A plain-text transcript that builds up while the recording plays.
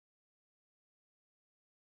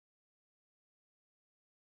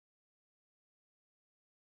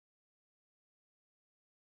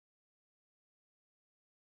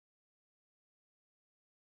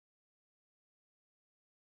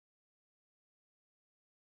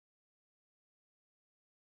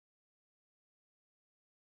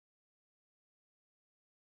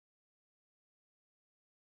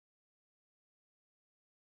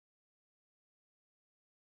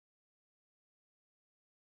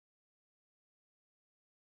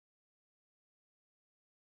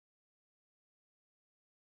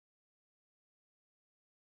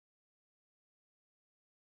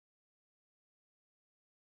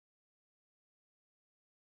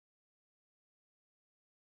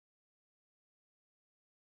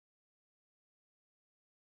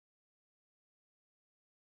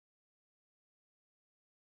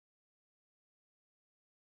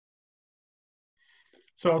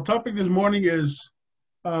So our topic this morning is,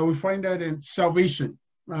 we find that in salvation.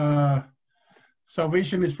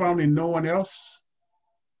 Salvation is found in no one else.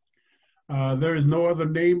 There is no other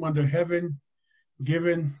name under heaven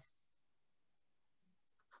given.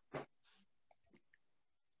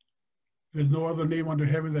 There's no other name under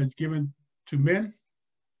heaven that's given to men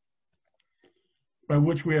by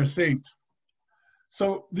which we are saved.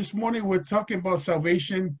 So this morning we're talking about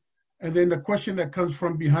salvation, and then the question that comes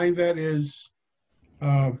from behind that is,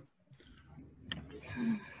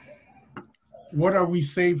 what are we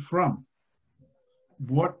saved from?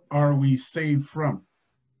 What are we saved from?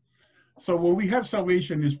 So when we have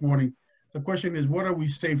salvation this morning, the question is, what are we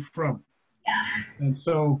saved from? And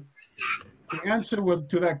so the answer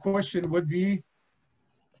to that question would be,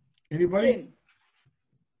 anybody? Sin.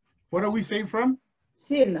 What are we saved from?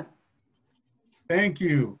 Sin. Thank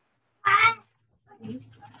you.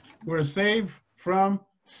 We're saved from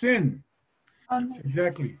sin.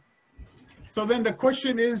 Exactly. So then the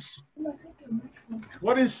question is,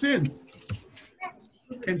 what is sin?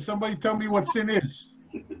 Can somebody tell me what sin is?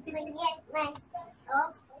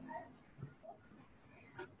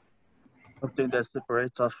 Something that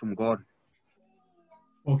separates us from God.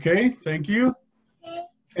 Okay, thank you.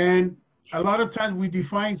 And a lot of times we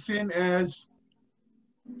define sin as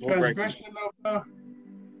transgression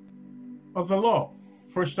of the law.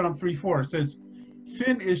 1 John 3:4 says,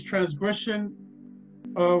 sin is transgression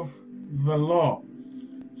of the law.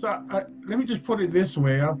 So let me just put it this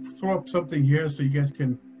way. I'll throw up something here so you guys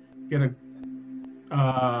can get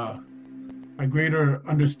a greater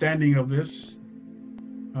understanding of this.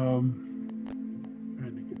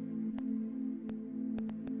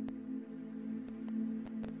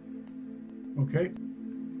 Okay.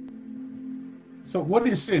 So what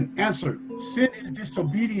is sin? Answer. Sin is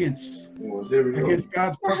disobedience against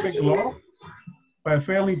God's perfect law by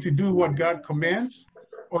failing to do what God commands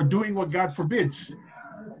or doing what God forbids.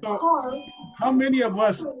 So how many of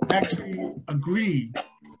us actually agree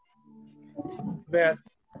that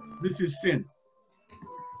this is sin?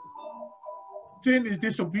 Sin is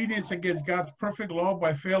disobedience against God's perfect law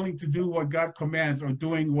by failing to do what God commands or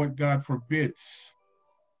doing what God forbids.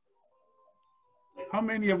 How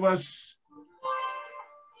many of us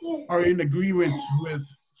are in agreement with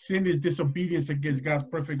sin is disobedience against God's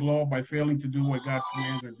perfect law by failing to do what God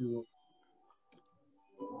commands or do?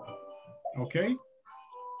 Okay.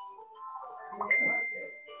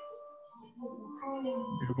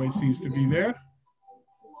 Everybody seems to be there.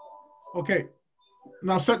 Okay.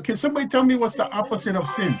 Now, so can somebody tell me what's the opposite of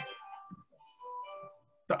sin?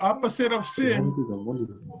 The opposite of sin.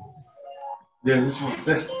 Yeah, this one.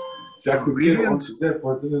 That's. See, I could get it onto that,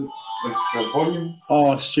 but then like the volume.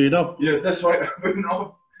 Oh, straight up. Yeah, that's why I went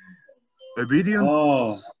off. Obedience?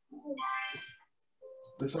 Oh.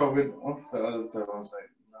 That's why I went off the other side. I was like,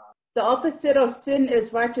 nah. The opposite of sin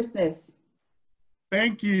is righteousness.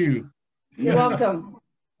 Thank you. You're welcome.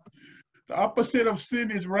 The opposite of sin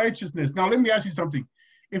is righteousness. Now, let me ask you something.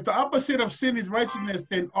 If the opposite of sin is righteousness,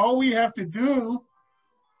 then all we have to do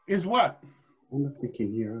is what? I wonder if they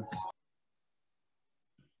can hear us.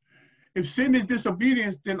 If sin is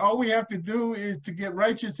disobedience, then all we have to do is to get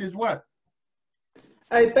righteous is what?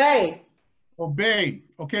 Obey. Obey.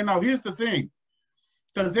 Okay, now here's the thing.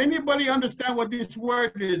 Does anybody understand what this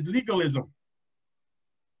word is, legalism?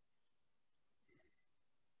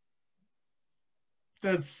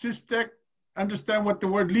 Does SISDAC understand what the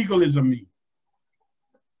word legalism means?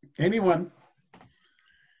 Anyone?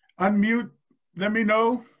 Unmute, let me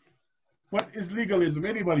know. What is legalism?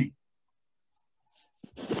 Anybody?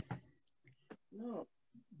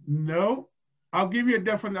 No. I'll give you a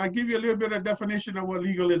little bit of definition of what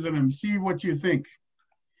legalism is and see what you think.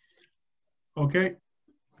 Okay.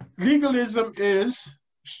 Legalism is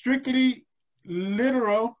strictly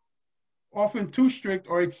literal, often too strict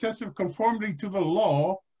or excessive conformity to the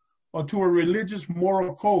law or to a religious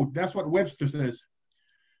moral code. That's what Webster says.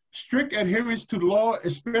 Strict adherence to law,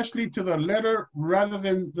 especially to the letter rather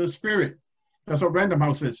than the spirit. That's what Random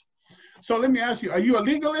House says. So let me ask you, are you a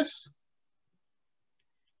legalist?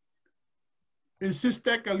 Is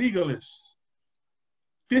SISDAC a legalist?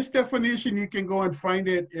 This definition, you can go and find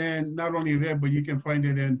it, and not only there, but you can find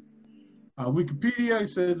it in Wikipedia. It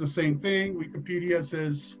says the same thing. Wikipedia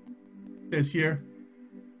says here,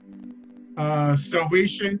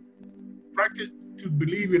 salvation, practice to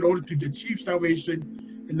believe in order to achieve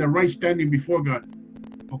salvation in the right standing before God.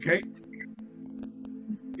 Okay?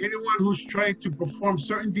 Anyone who's trying to perform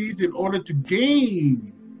certain deeds in order to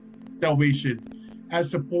gain salvation,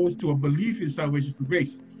 as opposed to a belief in salvation through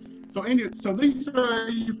grace. So anyway, so these are,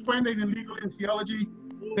 you find that in legal and theology.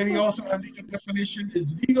 Then he also has legal definition is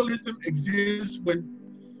legalism exists when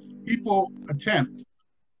people attempt,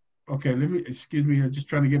 okay, excuse me, I'm just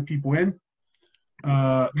trying to get people in.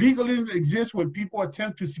 Legalism exists when people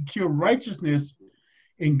attempt to secure righteousness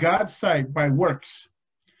in God's sight by works.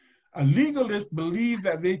 A legalist believes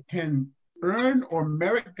that they can earn or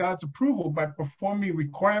merit God's approval by performing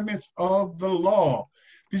requirements of the law.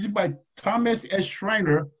 This is by Thomas S.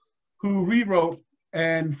 Schreiner, who rewrote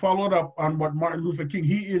and followed up on what Martin Luther King,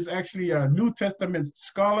 he is actually a New Testament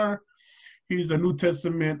scholar. He's a New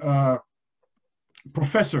Testament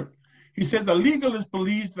professor. He says a legalist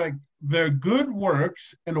believes that their good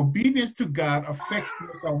works and obedience to God affects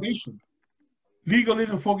their salvation.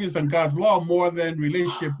 Legalism focuses on God's law more than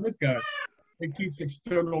relationship with God. It keeps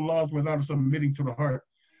external laws without submitting to the heart.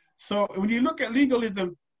 So when you look at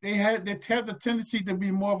legalism, they have the tendency to be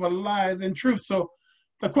more of a lie than truth. So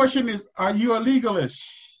the question is, are you a legalist?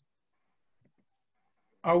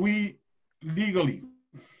 Are we legally?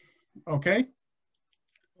 Okay.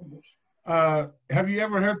 Have you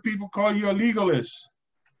ever heard people call you a legalist?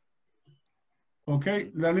 Okay,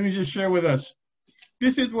 now let me just share with us.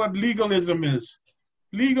 This is what legalism is.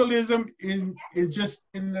 Legalism is just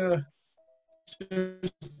in the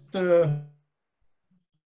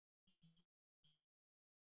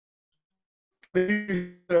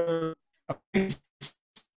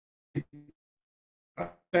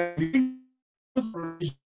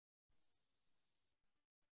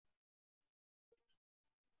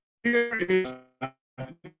here is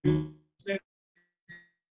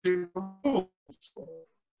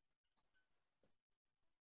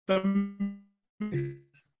the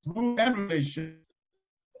rule and relation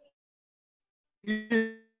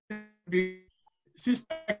is the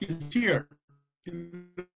SISDAC is here in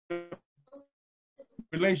the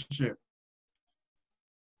relationship.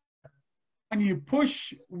 When you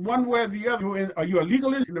push one way or the other, are you a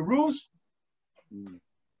legalist in the rules?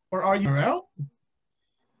 Or are you out?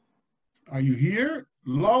 Are you here?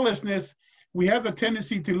 Lawlessness, we have a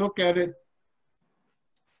tendency to look at it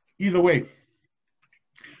either way.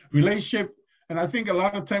 Relationship, and I think a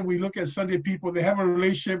lot of time we look at Sunday people, they have a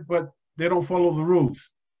relationship, but they don't follow the rules.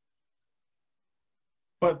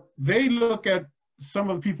 But they look at some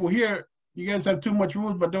of the people here, you guys have too much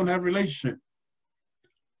rules, but don't have relationship.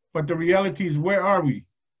 But the reality is, where are we?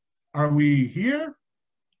 Are we here?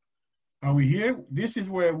 Are we here? This is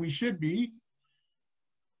where we should be.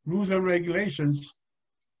 Rules and regulations,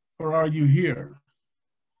 or are you here?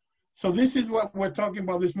 So this is what we're talking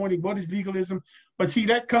about this morning. What is legalism? But see,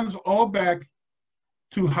 that comes all back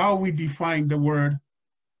to how we define the word,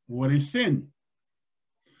 what is sin?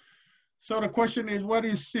 So the question is, what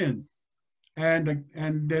is sin? And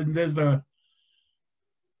then there's the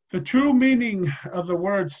true meaning of the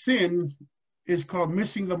word sin is called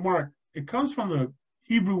missing the mark. It comes from the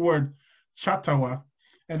Hebrew word chatawa,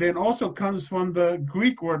 and then also comes from the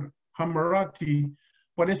Greek word hamarati,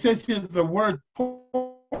 but it says here the word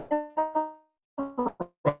Torah,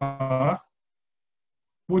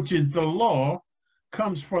 which is the law,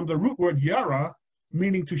 comes from the root word yara,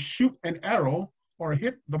 meaning to shoot an arrow or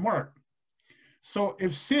hit the mark. So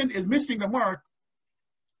if sin is missing the mark,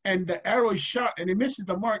 and the arrow is shot and it misses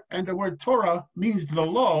the mark, and the word Torah means the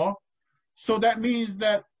law, so that means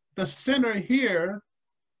that the sinner here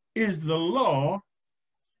is the law,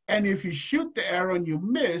 and if you shoot the arrow and you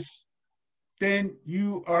miss, then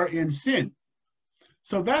you are in sin.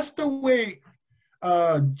 So that's the way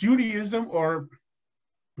Judaism, or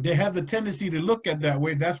they have the tendency to look at that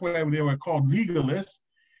way. That's why they were called legalists,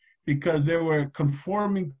 because they were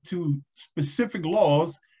conforming to specific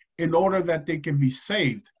laws in order that they can be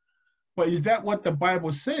saved. But is that what the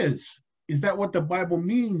Bible says? Is that what the Bible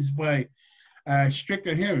means by strict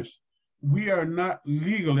adherence? We are not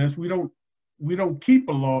legalists. We don't keep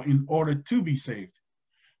a law in order to be saved.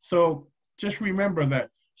 So just remember that.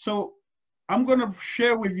 So I'm going to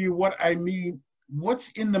share with you what I mean. What's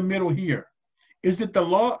in the middle here? Is it the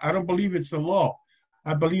law? I don't believe it's the law.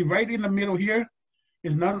 I believe right in the middle here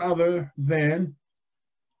is none other than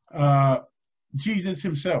Jesus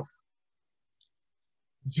himself.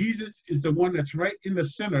 Jesus is the one that's right in the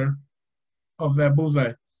center of that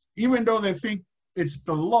bullseye. Even though they think it's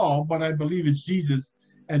the law, but I believe it's Jesus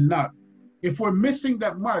and not. If we're missing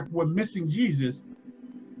that mark, we're missing Jesus,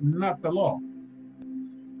 not the law.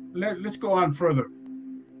 Let's go on further.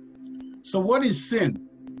 So what is sin?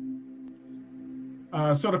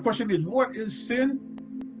 So the question is, what is sin?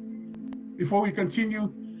 Before we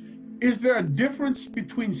continue, is there a difference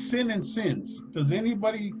between sin and sins? Does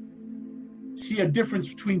anybody see a difference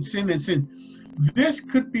between sin and sin? This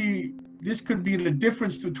could be the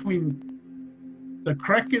difference between the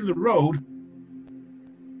crack in the road,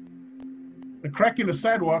 the crack in the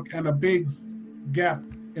sidewalk, and a big gap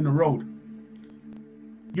in the road.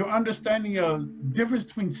 Your understanding of difference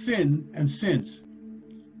between sin and sins.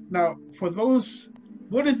 Now, for those,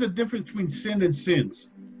 what is the difference between sin and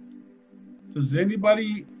sins? Does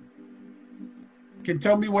anybody can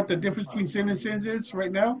tell me what the difference between sin and sins is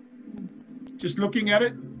right now? Just looking at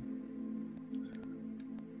it.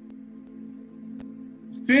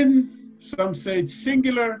 Sin, some say it's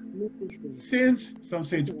singular. Sins, some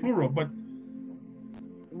say it's plural. But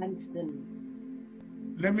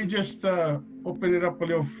let me just open it up a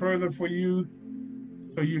little further for you,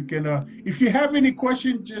 so you can. If you have any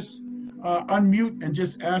question, just unmute and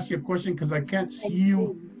just ask your question, because I can't see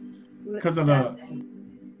you because of the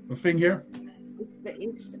thing here. It's the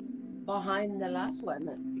instant behind the last one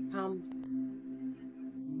that becomes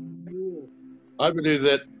real. I believe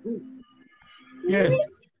that. Yes,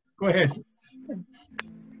 go ahead.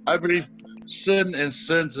 I believe sin and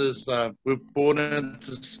sins is we're born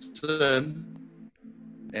into sin,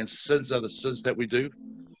 and sins are the sins that we do.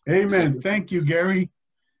 Amen. Thank you, Gary.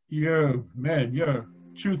 You're a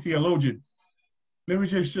true theologian. Let me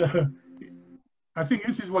just. I think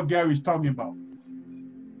this is what Gary's talking about.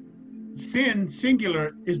 Sin,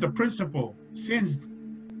 singular, is the principle. Sins,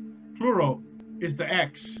 plural, is the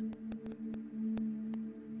acts.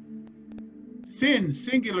 Sin,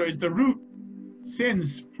 singular, is the root.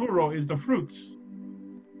 Sins, plural, is the fruits.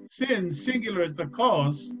 Sin, singular, is the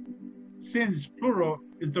cause. Sins, plural,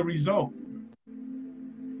 is the result.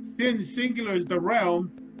 Sin, singular, is the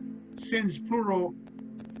realm. Sins, plural,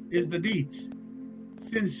 is the deeds.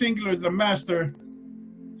 Sin, singular, is the master.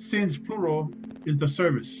 Sins, plural, is the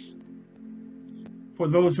service. For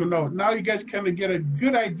those who know. Now you guys kind of get a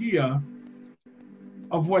good idea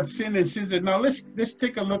of what sin and sins are. Now let's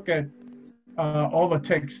take a look at all the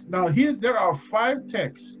texts. Now here there are 5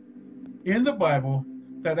 texts in the Bible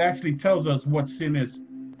that actually tells us what sin is.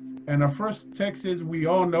 And our first text is, we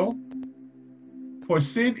all know, for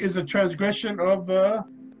sin is a transgression of the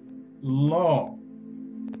law.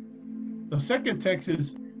 The second text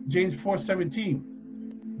is James 4:17.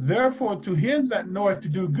 Therefore to him that knoweth to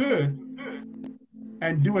do good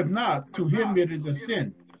and doeth not, to him it is a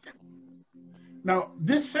sin. Now,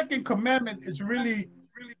 this second commandment is really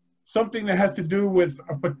something that has to do with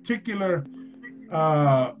a particular,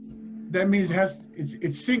 that means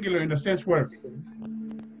it's singular in the sense where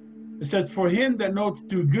it says, for him that knoweth to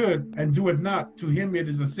do good and doeth not, to him it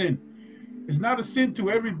is a sin. It's not a sin to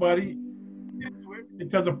everybody,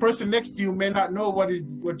 because the person next to you may not know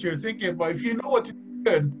what you're thinking, but if you know what to do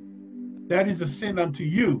good, that is a sin unto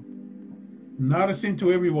you. Not a sin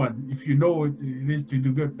to everyone, if you know what it is to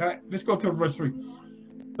do good. Let's go to verse 3.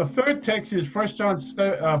 The third text is 1 John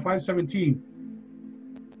 5:17.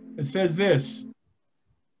 It says this.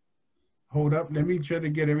 Hold up, let me try to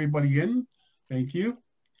get everybody in. Thank you.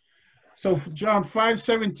 So John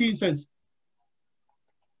 5:17 says,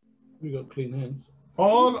 We got clean hands.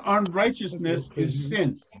 all unrighteousness is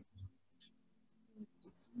sin.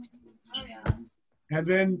 And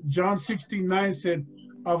then John 16:9 said,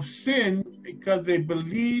 of sin, because they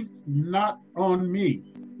believe not on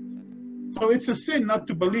me. So it's a sin not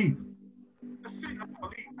to believe.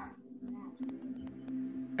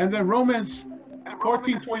 And then Romans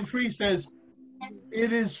 14:23 says,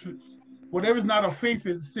 it is, whatever is not of faith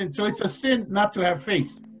is a sin. So it's a sin not to have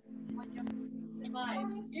faith.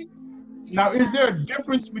 Now, is there a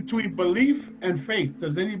difference between belief and faith?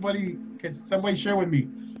 Can somebody share with me?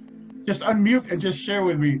 Just unmute and just share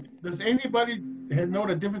with me. Does anybody know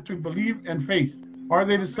the difference between belief and faith? Are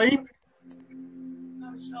they the same?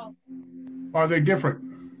 Are they different?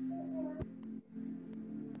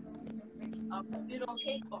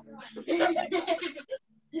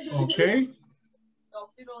 Okay.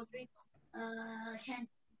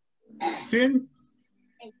 Sin,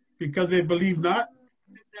 because they believe not.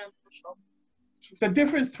 The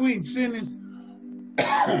difference between sin is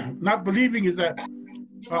not believing is that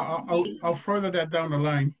I'll further that down the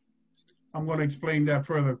line. I'm going to explain that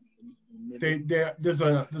further. There's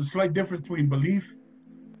a slight difference between belief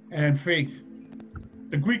and faith.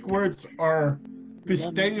 The Greek words are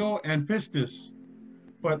pisteo and pistis,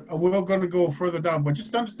 but we're going to go further down. But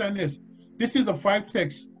just understand this. This is the 5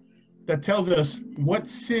 texts that tells us what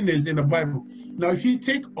sin is in the Bible. Now, if you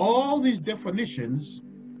take all these definitions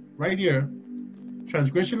right here,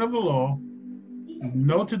 transgression of the law,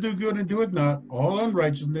 know to do good and do it not, all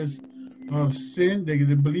unrighteousness, of sin, they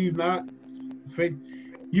believe not, faith,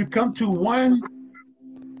 you come to one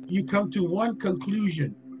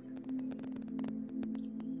conclusion.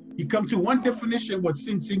 You come to one definition of what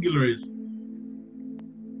sin singular is.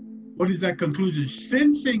 What is that conclusion?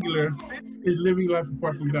 Sin singular is living life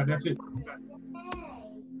apart from God. That's it.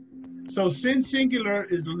 So sin singular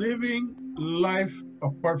is living life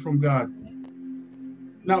apart from God.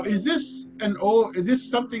 Now, is this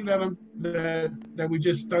something that we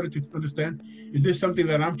just started to understand? Is this something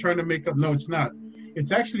that I'm trying to make up? No, it's not.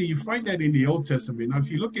 It's actually, you find that in the Old Testament. Now,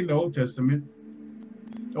 if you look in the Old Testament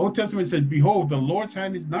says, behold, the Lord's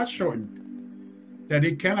hand is not shortened, that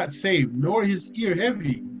it cannot save, nor his ear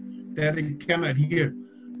heavy, that it cannot hear.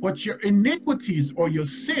 But your iniquities or your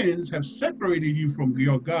sins have separated you from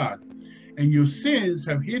your God, and your sins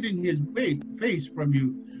have hidden his face from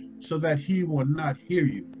you, so that he will not hear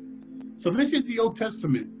you. So this is the Old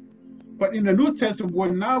Testament. But in the New Testament, we're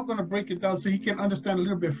now going to break it down so you can understand a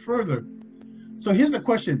little bit further. So here's the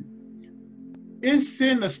question. Is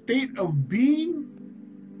sin a state of being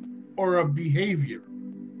or a behavior?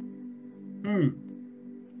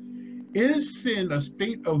 Is sin a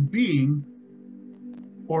state of being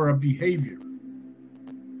or a behavior?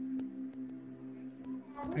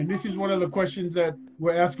 And this is one of the questions that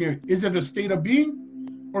we're asking. Is it a state of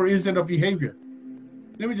being or is it a behavior?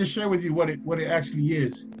 Let me just share with you what it actually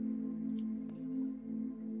is.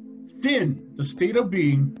 Sin, the state of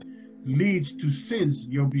being, leads to sins,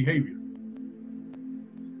 your behavior.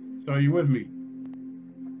 So are you with me?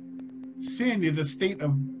 Sin is a state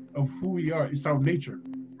of who we are. It's our nature.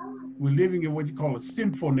 We're living in what you call a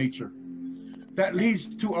sinful nature. That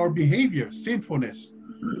leads to our behavior, sinfulness,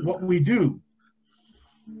 what we do,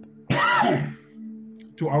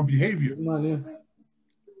 to our behavior.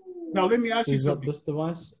 Now, let me ask you something. This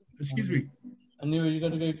device. Excuse me. I knew you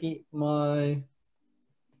got to go get my...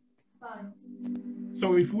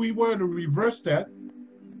 So if we were to reverse that,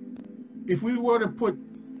 if we were to put,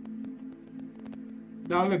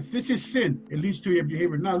 now look, this is sin, it leads to your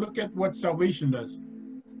behavior. Now look at what salvation does.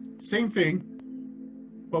 Same thing,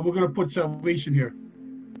 but we're going to put salvation here.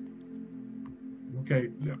 Okay,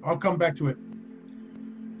 I'll come back to it.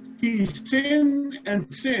 See, sin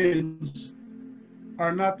and sins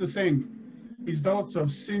are not the same. Results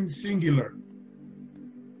of sin singular.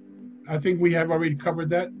 I think we have already covered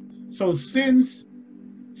that. So sins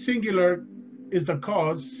singular is the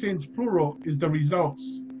cause, sins plural is the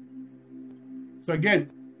results. So again,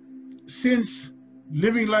 sins,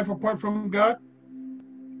 living life apart from God,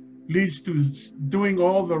 leads to doing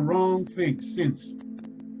all the wrong things, sins.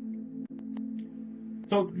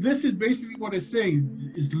 So this is basically what it's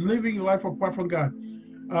saying, is living life apart from God.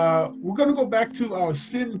 We're going to go back to our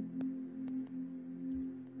sin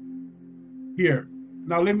here.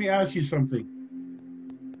 Now let me ask you something.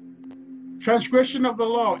 Transgression of the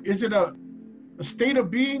law, is it a state of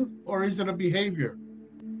being or is it a behavior?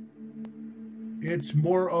 It's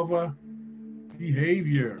more of a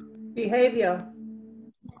behavior. Behavior.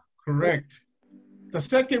 Correct. The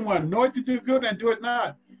second one, know it to do good and do it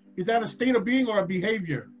not. Is that a state of being or a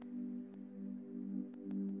behavior?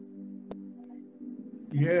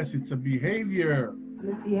 Yes, it's a behavior.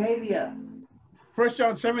 Behavior. 1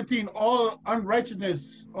 John 17, all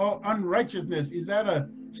unrighteousness, is that a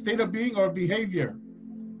state of being or behavior?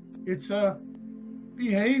 It's a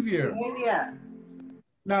behavior. Behavior.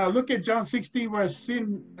 Now look at John 16 where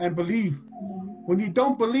sin and believe. When you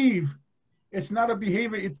don't believe, it's not a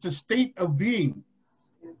behavior, it's a state of being.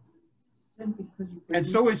 And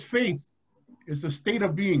so is faith. It's a state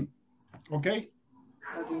of being. Okay?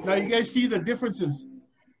 Now you guys see the differences.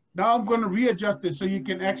 Now I'm going to readjust it so you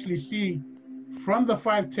can actually see from the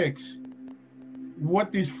 5 texts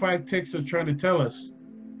what these 5 texts are trying to tell us.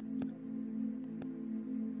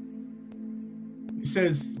 It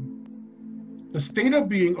says, the state of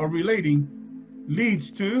being or relating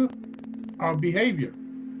leads to our behavior.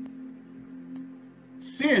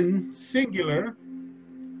 Sin, singular,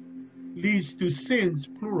 leads to sins,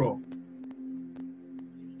 plural.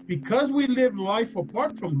 Because we live life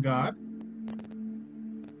apart from God,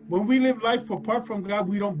 when we live life apart from God,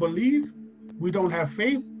 we don't believe, we don't have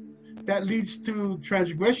faith. That leads to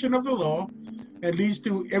transgression of the law. It leads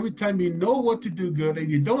to every time you know what to do good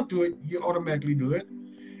and you don't do it, you automatically do it.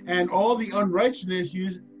 And all the unrighteousness,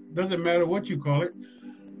 doesn't matter what you call it,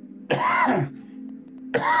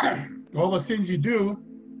 all the things you do,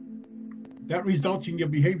 that results in your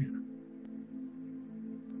behavior.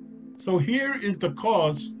 So here is the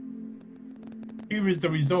cause, here is the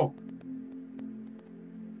result.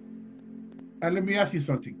 And let me ask you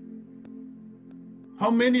something. How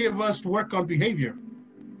many of us work on behavior?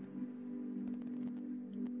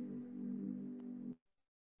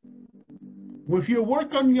 Well, if you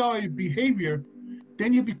work on your behavior,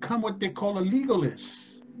 then you become what they call a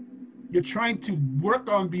legalist. You're trying to work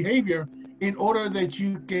on behavior in order that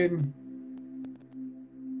you can,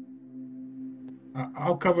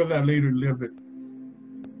 I'll cover that later in a little bit.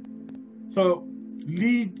 So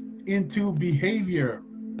into behavior.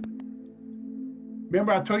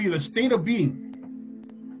 Remember, I told you the state of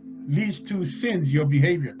being leads to sins, your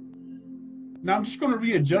behavior. Now, I'm just going to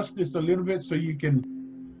readjust this a little bit so you can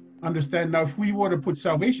understand. Now, if we were to put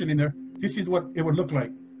salvation in there, this is what it would look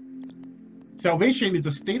like. Salvation is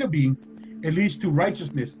a state of being. It leads to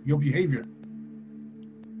righteousness, your behavior.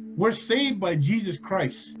 We're saved by Jesus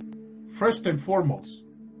Christ, first and foremost.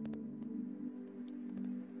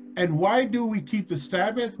 And why do we keep the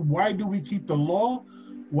Sabbath? Why do we keep the law?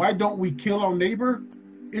 Why don't we kill our neighbor?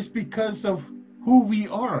 It's because of who we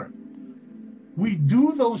are. We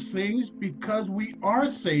do those things because we are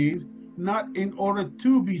saved, not in order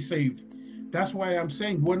to be saved. That's why I'm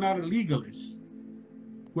saying we're not a legalist.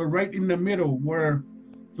 We're right in the middle where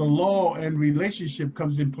the law and relationship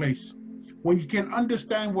comes in place. When you can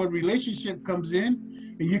understand where relationship comes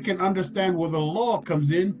in and you can understand where the law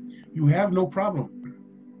comes in, you have no problem.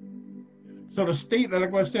 So the state,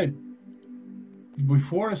 like I said,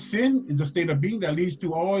 before a sin is a state of being that leads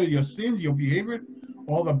to all your sins, your behavior,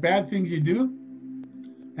 all the bad things you do.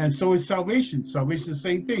 And so is salvation. Salvation is the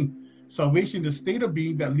same thing. Salvation is a state of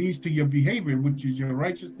being that leads to your behavior, which is your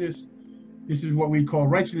righteousness. This is what we call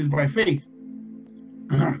righteousness by faith.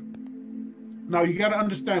 Now you got to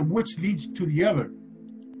understand which leads to the other.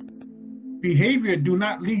 Behavior do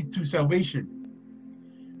not lead to salvation.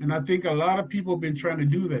 And I think a lot of people have been trying to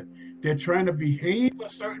do that. They're trying to behave a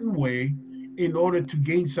certain way in order to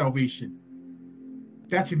gain salvation.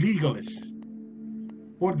 That's legalist.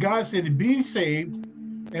 What God said, being saved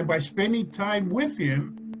and by spending time with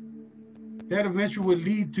him, that eventually will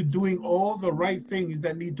lead to doing all the right things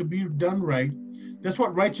that need to be done right. That's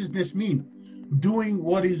what righteousness means. Doing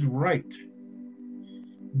what is right.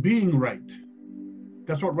 Being right.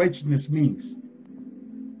 That's what righteousness means.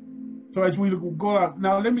 So as we go out,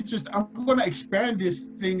 now let me just, I'm going to expand this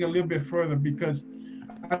thing a little bit further because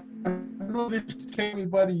I know this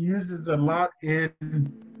everybody uses a lot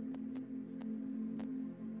and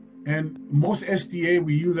most SDA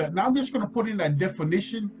we use that. Now I'm just going to put in that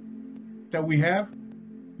definition that we have,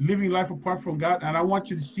 living life apart from God, and I want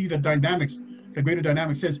you to see the dynamics, the greater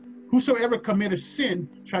dynamics. It says, whosoever committed sin,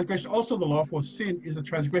 transgress also the law, for sin is a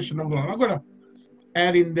transgression of the law. I'm going to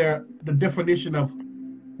add in there the definition of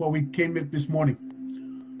what we came with this morning.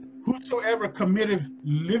 Whosoever committed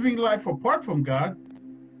living life apart from God.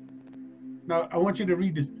 Now, I want you to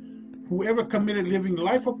read this. Whoever committed living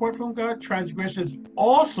life apart from God transgresses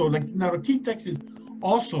also. Like now, the key text is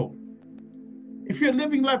also. If you're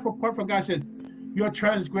living life apart from God, it says you're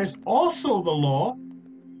transgress also the law.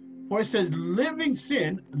 For it says living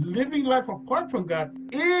sin, living life apart from God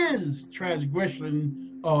is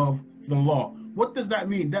transgression of the law. What does that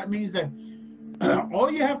mean? That means that all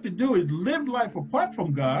you have to do is live life apart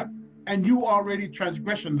from God, and you already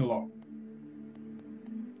transgressing the law.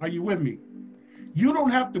 Are you with me? You don't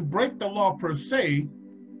have to break the law per se.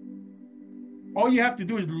 All you have to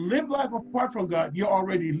do is live life apart from God. You're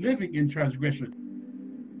already living in transgression.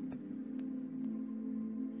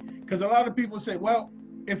 Because a lot of people say, well,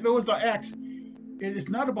 if it was an acts, it's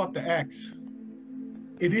not about the acts.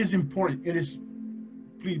 It is important. It is,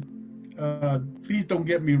 please don't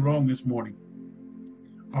get me wrong this morning.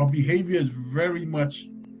 Our behavior is very much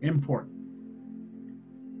important.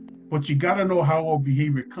 But you got to know how our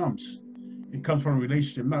behavior comes. It comes from a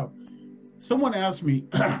relationship. Now, someone asked me,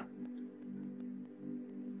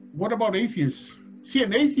 what about atheists? See,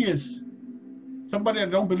 an atheist, somebody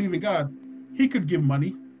that don't believe in God, he could give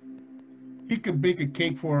money. He could bake a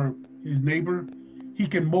cake for his neighbor. He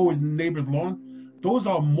can mow his neighbor's lawn. Those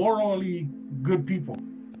are morally good people.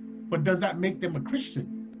 But does that make them a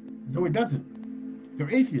Christian? No, it doesn't.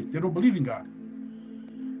 They're atheists. They don't believe in God.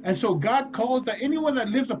 And so God calls that anyone that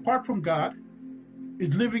lives apart from God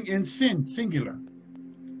is living in sin, singular.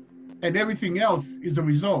 And everything else is a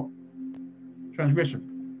result, transgression.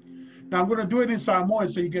 Now I'm going to do it in Samoan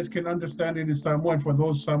so you guys can understand it in Samoan for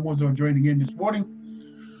those Samoans who are joining in this morning.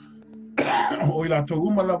 Oilato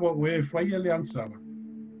umalava we faia leangsala.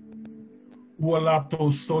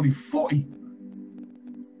 Ualato soli foi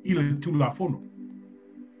ile tulafono.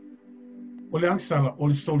 Oleangsala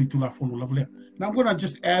ole soli tulafono lavlea. Now I'm going to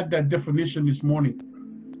just add that definition this morning.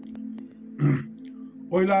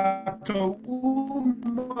 Oilato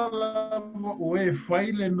umalava we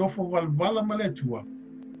faile nofo valvala maletua.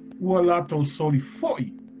 Ualato soli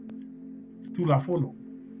foi tulafono.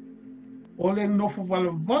 Ole nofo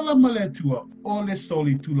valvala maletua. Ole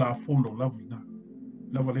soli tulafono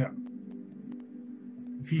lavlea.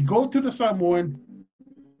 If you go to the Samoan,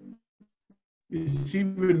 it's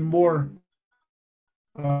even more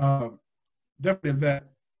definite that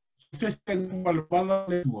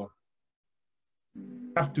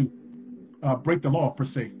have to break the law per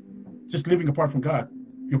se. Just living apart from God,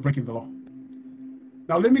 you're breaking the law.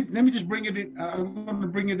 Now let me just bring it in. I'm going to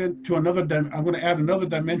bring it into another. I'm going to add another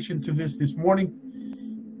dimension to this morning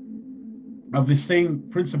of the same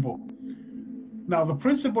principle. Now the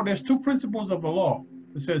principle, there's two principles of the law.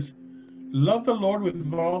 It says, love the Lord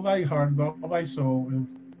with all thy heart, with all thy soul, and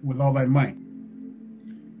with all thy might.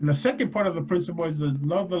 And the second part of the principle is to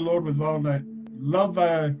love the Lord with all thy,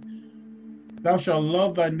 thou shalt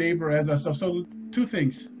love thy neighbor as thyself. So two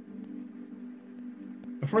things.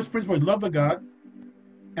 The first principle is love the God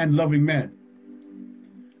and loving man.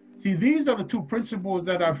 See, these are the two principles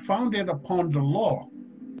that are founded upon the law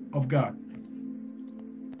of God.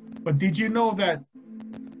 But did you know that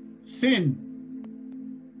sin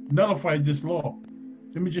nullifies this law?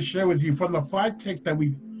 Let me just share with you from the 5 texts that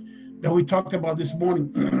we talked about this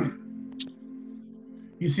morning.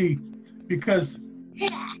 You see, because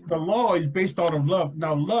the law is based out of love.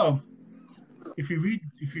 Now, love, if you read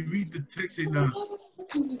the text in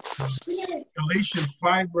Galatians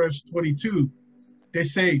 5 verse 22, they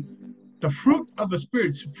say the fruit of the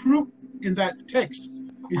Spirit, fruit in that text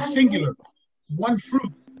is singular, one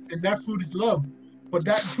fruit, and that fruit is love. But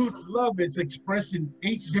that fruit of love is expressed in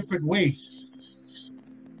 8 different ways.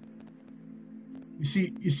 You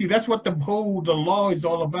see, that's what the law is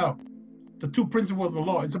all about. The two principles of the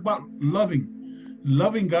law. It's about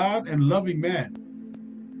loving God and loving man.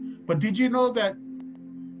 But did you know that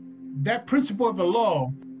that principle of the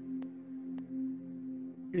law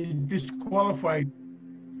is disqualified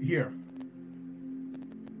here?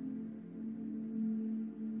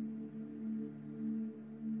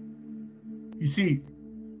 You see,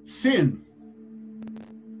 sin,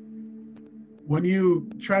 when you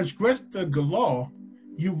transgress the law,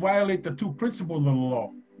 you violate the two principles of the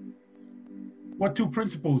law. What two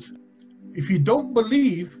principles? If you don't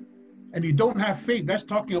believe and you don't have faith, that's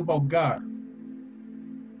talking about God.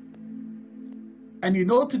 And you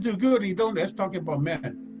know to do good and you don't, that's talking about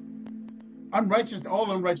man. Unrighteous,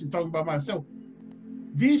 all unrighteous, talking about myself.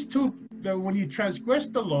 These two, when you transgress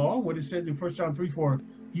the law, what it says in 1 John 3:4,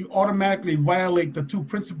 you automatically violate the two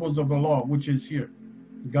principles of the law, which is here,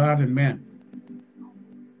 God and man.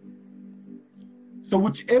 So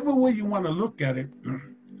whichever way you want to look at it,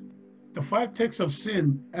 the 5 texts of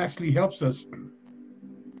sin actually helps us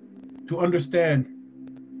to understand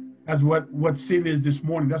as what sin is this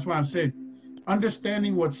morning. That's why I've said,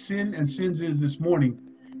 understanding what sin and sins is this morning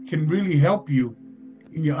can really help you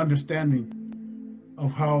in your understanding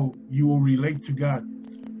of how you will relate to God.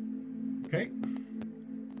 Okay?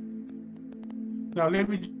 Now, let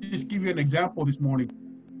me just give you an example this morning.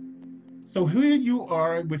 So here you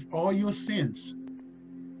are with all your sins.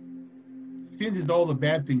 Sins is all the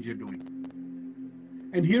bad things you're doing.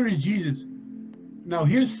 And here is Jesus. Now,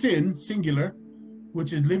 here's sin, singular,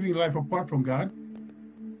 which is living life apart from God.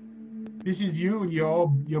 This is you and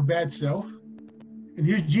your bad self. And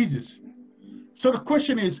here's Jesus. So the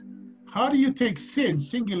question is, how do you take sin,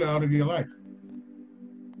 singular, out of your life?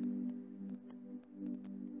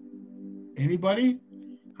 Anybody?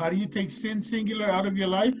 How do you take sin, singular, out of your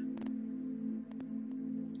life?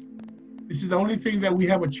 This is the only thing that we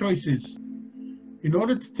have a choice is. In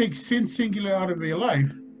order to take sin, singular, out of your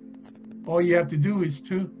life, all you have to do is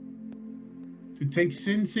to take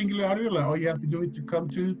sin, singular, out of your life. All you have to do is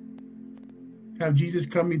to have Jesus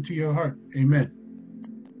come into your heart. Amen.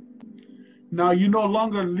 Now you no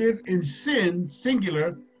longer live in sin,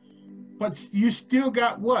 singular, but you still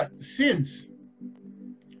got what? Sins.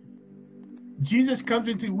 Jesus comes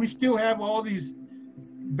into, we still have all these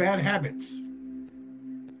bad habits.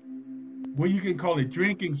 Well, you can call it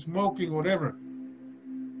drinking, smoking, whatever.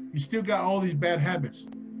 You still got all these bad habits.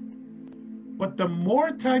 But the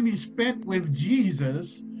more time you spent with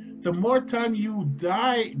Jesus, the more time you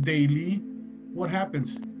die daily, what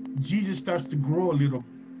happens? Jesus starts to grow a little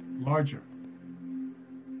larger.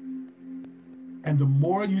 And the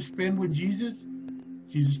more you spend with Jesus,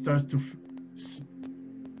 Jesus starts to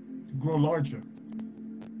grow larger.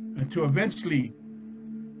 Until eventually,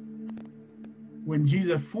 when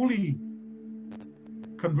Jesus fully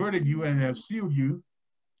converted you and have sealed you,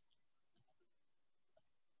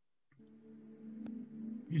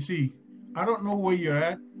 you see, I don't know where you're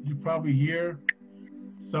at. You're probably here.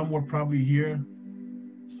 Some were probably here.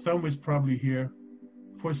 Some is probably here.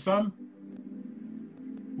 For some,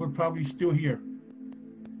 we're probably still here.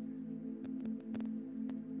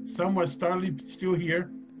 Some are still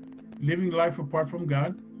here, living life apart from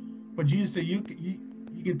God. But Jesus said, you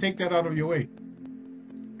can take that out of your way.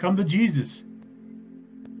 Come to Jesus.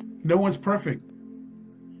 No one's perfect.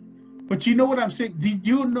 But you know what I'm saying? Did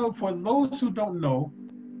you know, for those who don't know,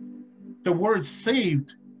 the word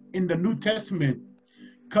saved in the New Testament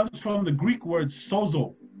comes from the Greek word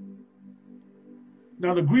sozo.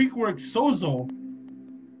 Now, the Greek word sozo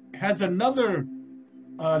has another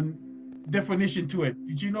definition to it.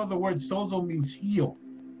 Did you know the word sozo means heal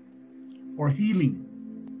or healing?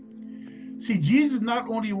 See, Jesus not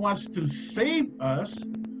only wants to save us,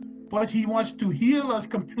 but he wants to heal us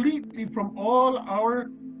completely from all our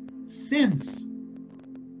sins.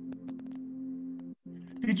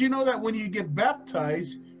 Did you know that when you get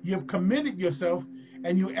baptized, you have committed yourself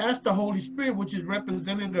and you ask the Holy Spirit, which is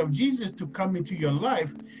representative of Jesus, to come into your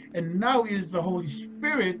life? And now it is the Holy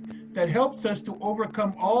Spirit that helps us to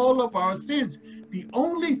overcome all of our sins. The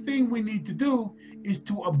only thing we need to do is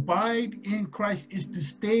to abide in Christ, is to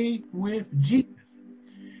stay with Jesus.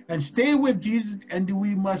 And stay with Jesus, and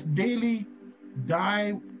we must daily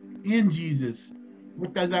die in Jesus.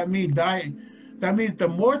 What does that mean, die? That means the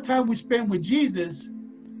more time we spend with Jesus,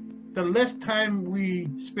 the less time we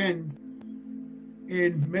spend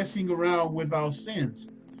in messing around with our sins.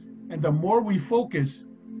 And the more we focus,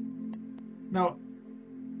 now,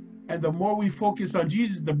 and the more we focus on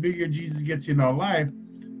Jesus, the bigger Jesus gets in our life,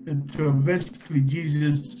 until eventually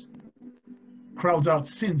Jesus crowds out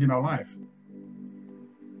sins in our life.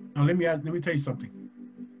 Now let me tell you something.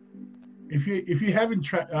 If you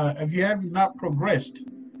have not progressed,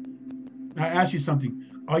 I ask you something.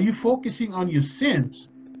 Are you focusing on your sins,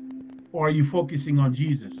 or are you focusing on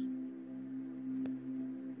Jesus?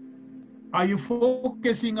 Are you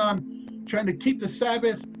focusing on trying to keep the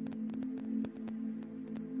Sabbath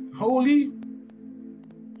holy?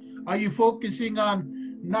 Are you focusing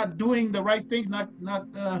on not doing the right things,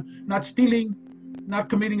 not stealing, not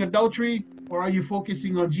committing adultery? Or are you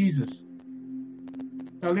focusing on Jesus?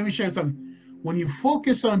 Now, let me share something. When you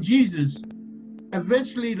focus on Jesus,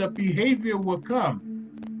 eventually the behavior will come,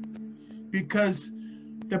 because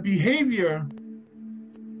the behavior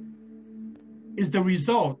is the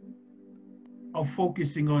result of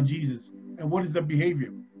focusing on Jesus. And what is the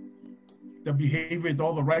behavior? The behavior is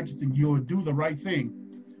all the righteous thing. You will do the right thing.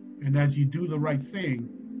 And as you do the right thing,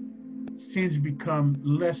 sins become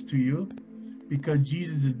less to you, because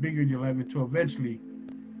Jesus is bigger in your life, until eventually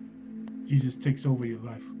Jesus takes over your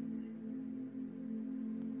life.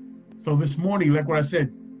 So this morning, like what I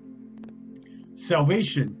said,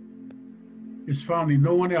 salvation is found in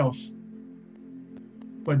no one else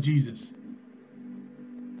but Jesus.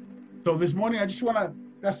 So this morning, I just want to,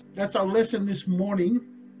 that's our lesson this morning.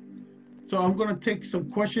 So I'm going to take some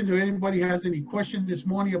questions. If anybody has any questions this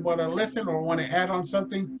morning about our lesson, or want to add on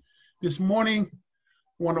something this morning,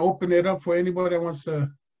 want to open it up for anybody that wants to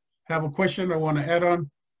have a question or want to add on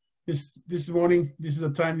this morning. This is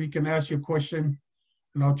the time you can ask your question,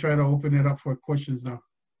 and I'll try to open it up for questions now.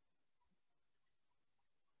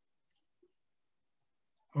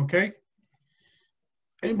 Okay.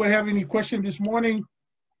 Anybody have any questions this morning?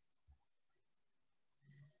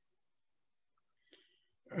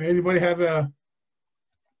 Anybody have a?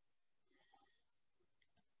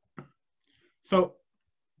 So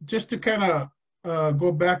just to kind of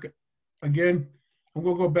go back again, I'm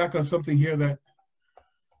going to go back on something here that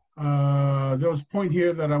there was a point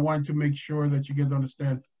here that I wanted to make sure that you guys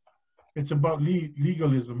understand. It's about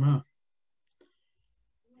legalism, huh?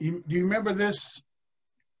 Do you remember this?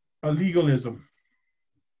 Legalism.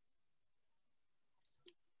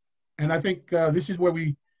 And I think this is where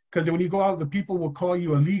because when you go out, the people will call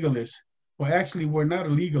you a legalist. Well, actually, we're not a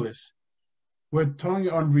legalist. We're talking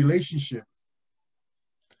on relationship.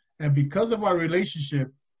 And because of our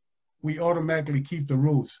relationship, we automatically keep the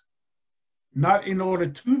rules. Not in order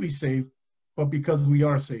to be saved, but because we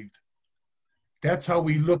are saved. That's how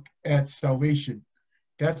we look at salvation.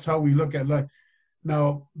 That's how we look at life.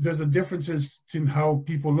 Now, there's a difference in how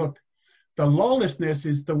people look. The lawlessness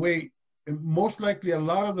is the way, most likely a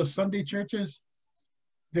lot of the Sunday churches,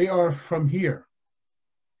 they are from here.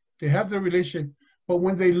 They have their relationship, but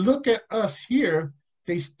when they look at us here,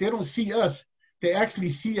 they don't see us. They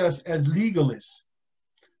actually see us as legalists.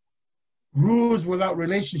 Rules without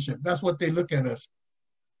relationship. That's what they look at us.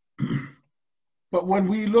 But when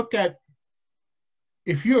we look at,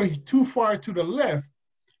 if you're too far to the left,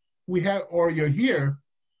 or you're here,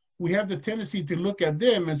 we have the tendency to look at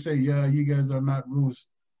them and say, yeah, you guys are not rules.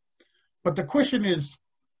 But the question is,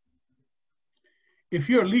 if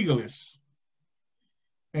you're a legalist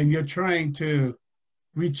and you're trying to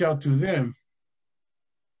reach out to them,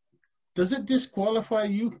 does it disqualify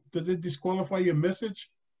you? Does it disqualify your message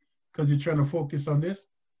because you're trying to focus on this?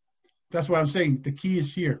 That's what I'm saying. The key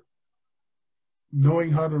is here.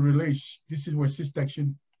 Knowing how to relate. This is where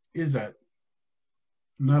SISDAC is at.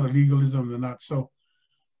 Not a legalism, they're not. So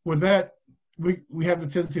with that, we have the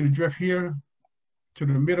tendency to drift here, to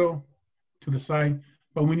the middle, to the side.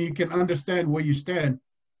 But when you can understand where you stand,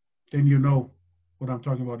 then you know what I'm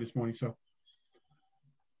talking about this morning. So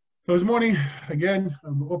this morning, again,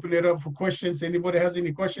 I'm opening it up for questions. Anybody has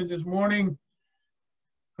any questions this morning?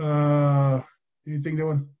 Anything they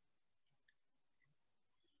want?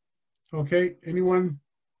 Okay, anyone?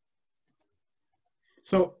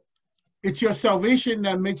 So it's your salvation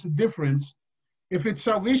that makes a difference. If it's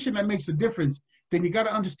salvation that makes a difference, then you got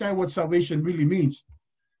to understand what salvation really means.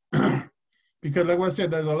 Because like what I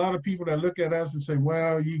said, there's a lot of people that look at us and say,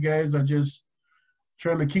 well, you guys are just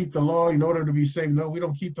trying to keep the law in order to be saved. No, we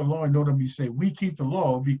don't keep the law in order to be saved. We keep the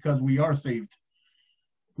law because we are saved.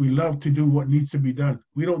 We love to do what needs to be done.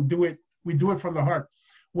 We don't do it. We do it from the heart.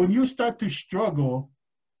 When you start to struggle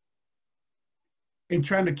in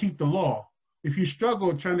trying to keep the law, if you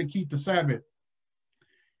struggle trying to keep the Sabbath,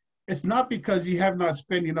 it's not because you have not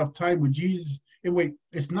spent enough time with Jesus. And wait,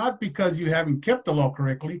 it's not because you haven't kept the law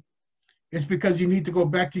correctly. It's because you need to go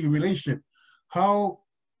back to your relationship. How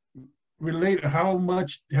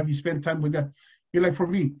much have you spent time with God? You're like, for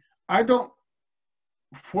me, I don't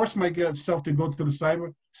force myself to go to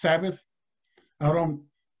the Sabbath. I don't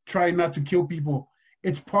try not to kill people.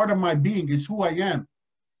 It's part of my being. It's who I am.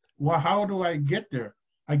 Well, how do I get there?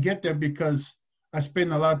 I get there because I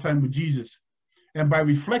spend a lot of time with Jesus. And by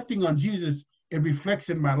reflecting on Jesus, it reflects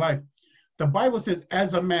in my life. The Bible says,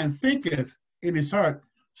 as a man thinketh in his heart,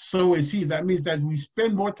 so is he. That means that we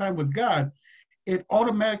spend more time with God, it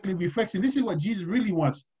automatically reflects. And this is what Jesus really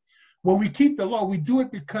wants. When we keep the law, we do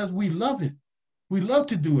it because we love it. We love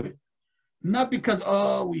to do it. Not because,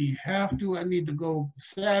 oh, we have to, I need to go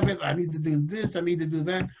Sabbath, I need to do this, I need to do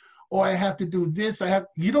that, or I have to do this,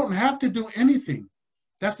 you don't have to do anything.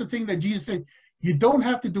 That's the thing that Jesus said. You don't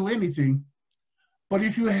have to do anything, but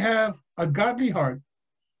if you have a godly heart,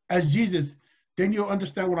 as Jesus, then you'll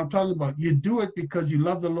understand what I'm talking about. You do it because you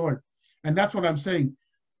love the Lord. And that's what I'm saying.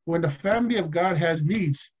 When the family of God has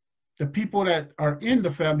needs, the people that are in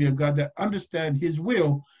the family of God that understand his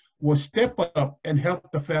will step up and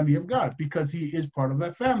help the family of God because he is part of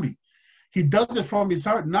that family. He does it from his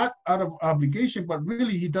heart, not out of obligation, but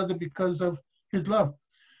really he does it because of his love.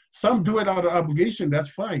 Some do it out of obligation, that's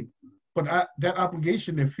fine. But that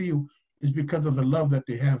obligation they feel is because of the love that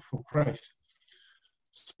they have for Christ.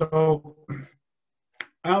 So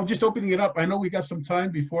I'm just opening it up. I know we got some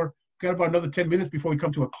time before, got about another 10 minutes before we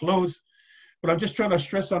come to a close, but I'm just trying to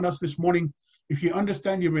stress on us this morning. If you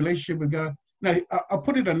understand your relationship with God, now I'll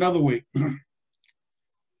put it another way.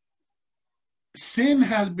 Sin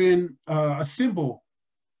has been a symbol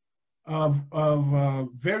of a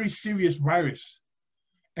very serious virus.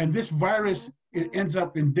 And this virus, it ends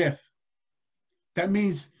up in death. That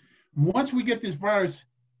means once we get this virus,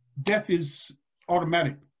 death is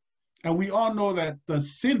automatic. And we all know that the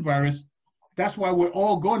sin virus, that's why we're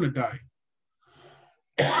all going to die.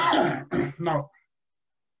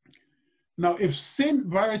 Now, if sin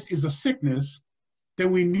virus is a sickness,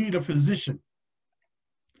 then we need a physician.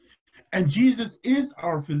 And Jesus is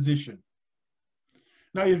our physician.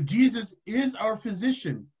 Now, if Jesus is our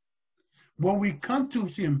physician, when we come to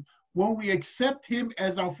him, when we accept him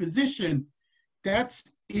as our physician, that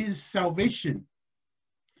is salvation.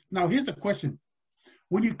 Now, here's a question.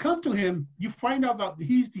 When you come to him, you find out that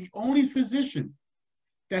he's the only physician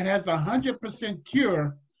that has 100%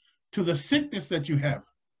 cure to the sickness that you have.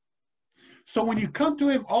 So when you come to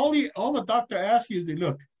him, all the doctor asks you is,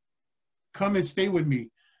 look, come and stay with me.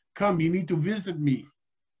 Come, you need to visit me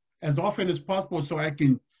as often as possible so I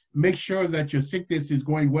can make sure that your sickness is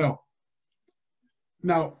going well.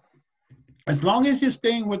 Now, as long as you're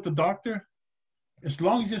staying with the doctor, as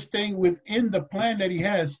long as you're staying within the plan that he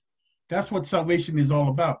has, that's what salvation is all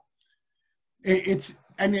about. Listen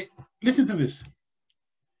to this.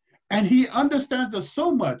 And he understands us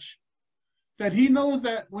so much that he knows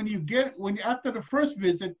that after the first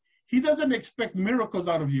visit, he doesn't expect miracles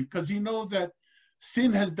out of you because he knows that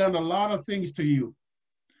sin has done a lot of things to you,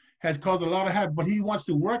 has caused a lot of harm, but he wants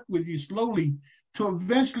to work with you slowly to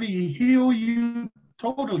eventually heal you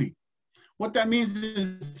totally. What that means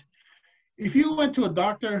is if you went to a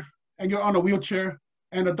doctor and you're on a wheelchair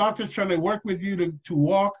and the doctor's trying to work with you to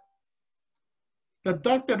walk, the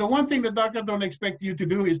one thing the doctor don't expect you to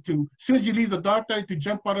do is to, as soon as you leave the doctor, to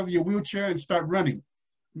jump out of your wheelchair and start running.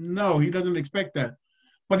 No, he doesn't expect that.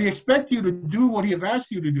 But he expects you to do what he has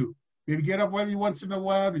asked you to do. Maybe get up every once in a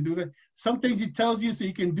while to do that. Some things he tells you so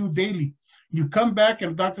you can do daily. You come back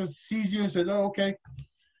and the doctor sees you and says, oh, okay.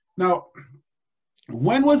 Now,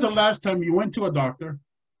 when was the last time you went to a doctor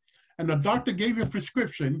and the doctor gave you a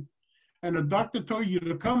prescription and the doctor told you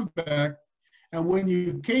to come back, and when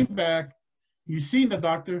you came back, You seen the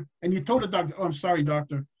doctor and you told the doctor, oh, I'm sorry,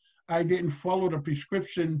 doctor, I didn't follow the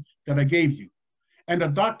prescription that I gave you. And the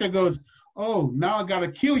doctor goes, oh, now I gotta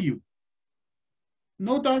kill you.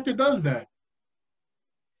 No doctor does that.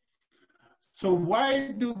 So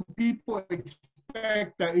why do people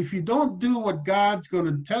expect that if you don't do what God's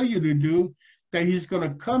gonna tell you to do, that he's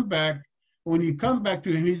gonna come back? When you come back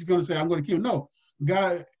to him, he's gonna say, I'm gonna kill you. No,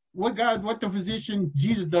 what the physician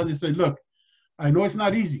Jesus does is say, look, I know it's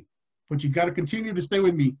not easy, but you gotta continue to stay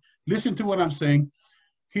with me. Listen to what I'm saying.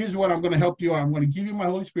 Here's what I'm going to help you out. I'm going to give you my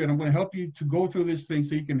Holy Spirit. I'm going to help you to go through this thing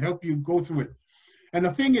so you can help you go through it. And the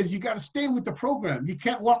thing is, you got to stay with the program. You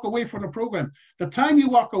can't walk away from the program. The time you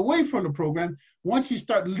walk away from the program, once you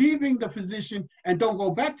start leaving the physician and don't go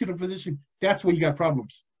back to the physician, that's when you got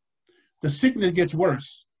problems. The sickness gets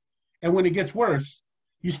worse. And when it gets worse,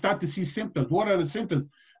 you start to see symptoms. What are the symptoms?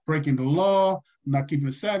 Breaking the law, not keeping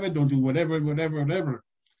the Sabbath, don't do whatever.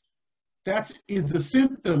 That is the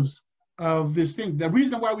symptoms of this thing. The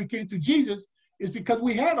reason why we came to Jesus is because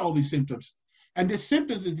we had all these symptoms. And this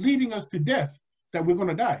symptoms is leading us to death, that we're going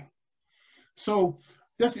to die. So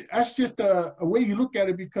that's just a way you look at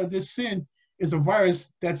it, because this sin is a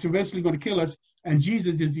virus that's eventually going to kill us. And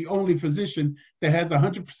Jesus is the only physician that has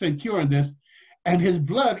 100% cure on this. And his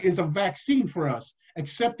blood is a vaccine for us.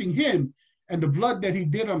 Accepting him and the blood that he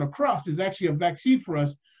did on the cross is actually a vaccine for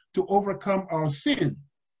us to overcome our sin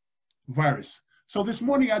virus. So this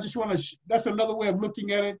morning, I just want to, that's another way of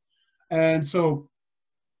looking at it. And so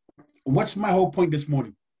what's my whole point this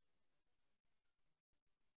morning?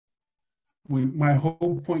 My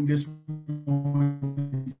whole point this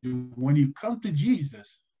morning, when you come to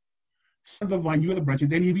Jesus, son of the vine, you are the branches,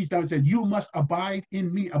 then he reads down and says, you must abide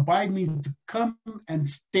in me. Abide means to come and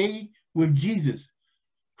stay with Jesus.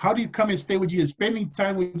 How do you come and stay with Jesus? Spending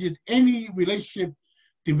time with Jesus. Any relationship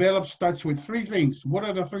developed starts with three things. What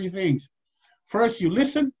are the three things? First, you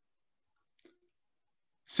listen.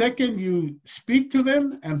 Second, you speak to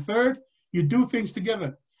them. And third, you do things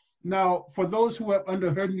together. Now, for those who have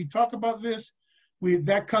underheard me talk about this,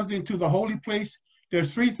 that comes into the holy place.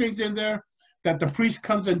 There's three things in there that the priest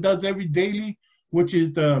comes and does every daily, which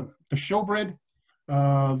is the showbread,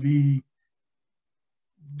 the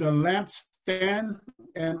lampstand,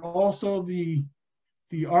 and also the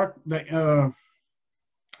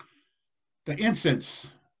incense.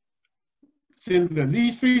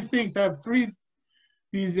 These three things have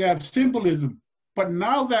these have symbolism. But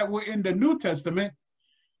now that we're in the New Testament,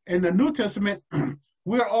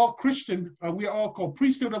 we're all Christian. We are all called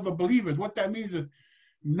priesthood of the believers. What that means is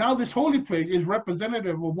now this holy place is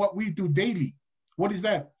representative of what we do daily. What is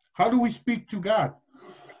that? How do we speak to God?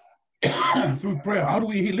 Through prayer. How do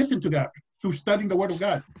we listen to God? Through studying the Word of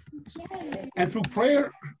God. And through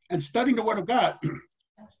prayer and studying the Word of God,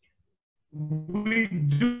 we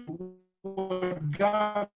do what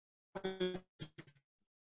God is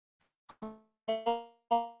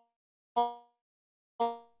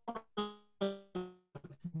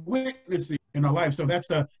witnessing in our life. So that's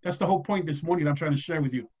the whole point this morning that I'm trying to share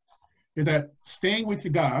with you, is that staying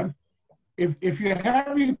with God. If you're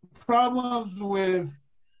having problems with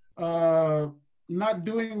not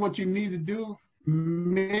doing what you need to do,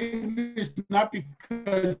 maybe it's not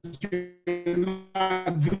because you're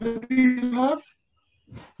not good enough.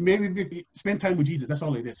 Maybe spend time with Jesus. That's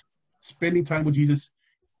all it is. Spending time with Jesus,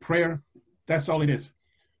 prayer. That's all it is.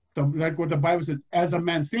 Like what the Bible says, as a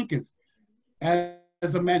man thinketh,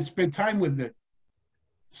 as a man spend time with it,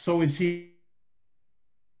 so is he.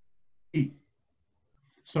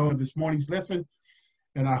 So this morning's lesson,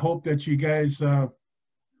 and I hope that you guys,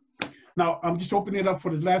 now I'm just opening it up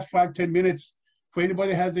for the last 5-10 minutes. For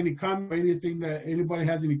anybody has any comment or anything, that anybody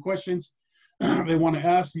has any questions they want to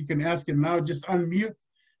ask, you can ask it now. Just unmute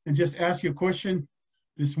and just ask your question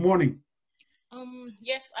this morning.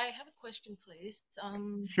 Yes, I have a question, please.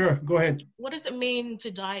 Sure, go ahead. What does it mean to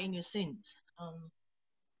die in your sins?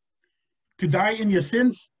 To die in your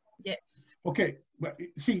sins? Yes. Okay, but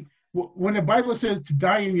see, when the Bible says to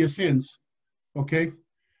die in your sins, okay,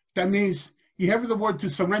 that means you have the word to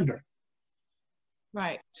surrender.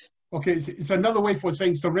 Right. Okay, it's another way for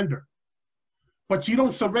saying surrender. But you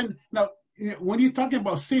don't surrender. Now, when you're talking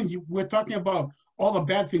about sins, we're talking about all the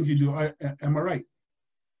bad things you do. Am I right?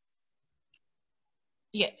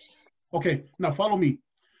 Yes. Okay, now follow me.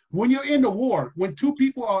 When you're in the war, when two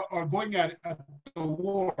people are going at the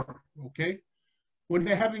war, okay, when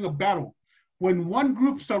they're having a battle, when one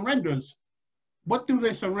group surrenders, what do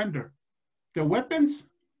they surrender? Their weapons?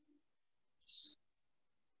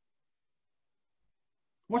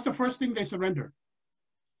 What's the first thing they surrender?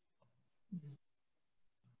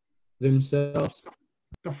 Themselves.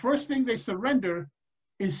 The first thing they surrender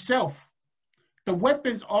is self. the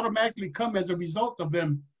weapons automatically come as a result of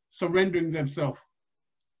them surrendering themselves.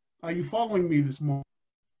 Are you following me this morning?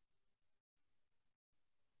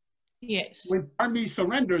 Yes. When army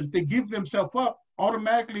surrenders, they give themselves up.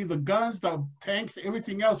 Automatically, the guns, the tanks,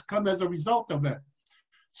 everything else come as a result of that.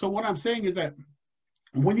 So what I'm saying is that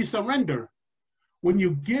when you surrender, when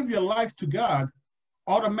you give your life to God,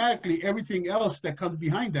 automatically everything else that comes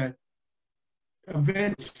behind that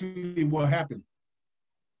eventually will happen.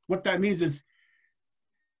 What that means is,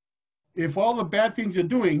 if all the bad things you're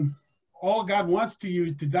doing, all God wants to you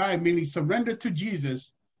is to die, meaning surrender to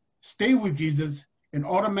Jesus, stay with Jesus, and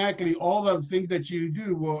automatically all the things that you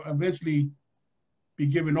do will eventually be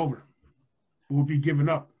given over, will be given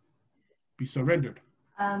up, be surrendered.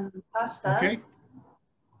 Pastor, okay?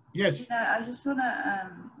 Yes. You know, I just want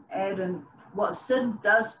to add in what sin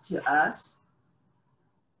does to us.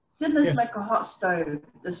 Sin is like a hot stove.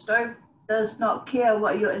 The stove does not care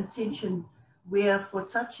what your intention were for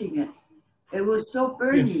touching it. It will still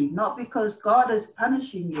burn you, not because God is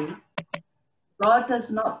punishing you. God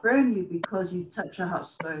does not burn you because you touch a hot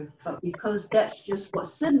stove, but because that's just what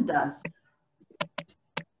sin does.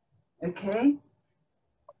 Okay?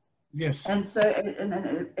 Yes. And so,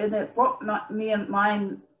 and it brought me in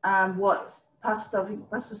mind what Pastor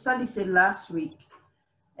Sally said last week.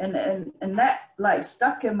 And that like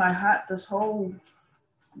stuck in my heart this whole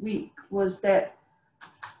week was that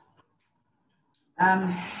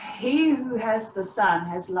he who has the Son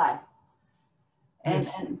has life. And,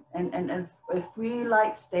 and if we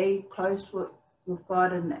like stay close with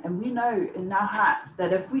God and we know in our hearts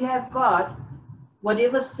that if we have God,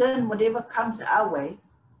 whatever sin, whatever comes our way,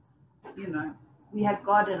 you know, we have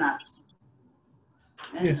God in us.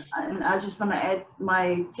 And, and I just want to add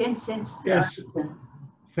my 10 cents. Yes.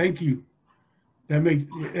 Thank you. That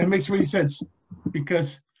makes really sense,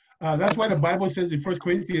 because that's why the Bible says in 1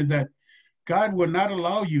 Corinthians that God will not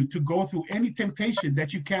allow you to go through any temptation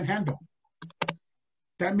that you can't handle.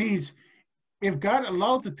 That means if God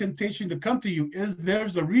allows the temptation to come to you,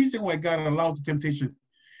 there's a reason why God allows the temptation,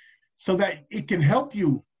 so that it can help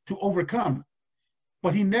you to overcome.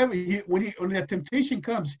 But he never, when that temptation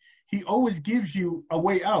comes, he always gives you a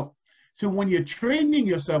way out. So when you're training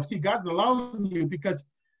yourself, see, God's allowing you, because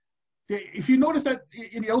if you notice that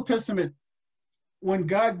in the Old Testament, when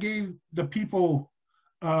God gave the people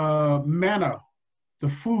manna, the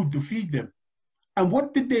food to feed them, and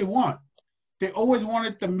what did they want? They always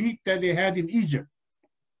wanted the meat that they had in Egypt.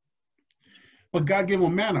 But God gave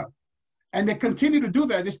them manna. And they continue to do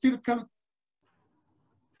that. They still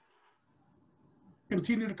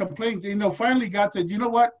continue to complain. You know, finally God says, you know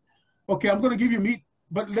what? Okay, I'm going to give you meat,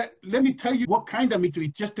 but let me tell you what kind of meat to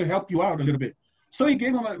eat, just to help you out a little bit. So he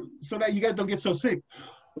gave them so that you guys don't get so sick.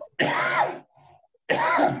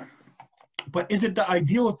 But is it the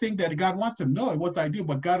ideal thing that God wants them? No, it wasn't ideal,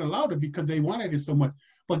 but God allowed it because they wanted it so much.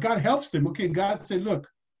 But God helps them. Okay, God said, look,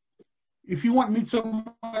 if you want meat so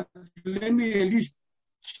much, let me at least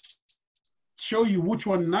show you which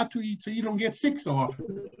one not to eat so you don't get sick so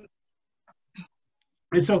often.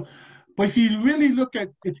 And so, but if you really look at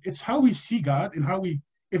it, it's how we see God and how we,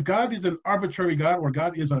 if God is an arbitrary God, or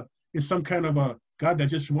God is some kind of a God that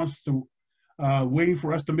just wants to, waiting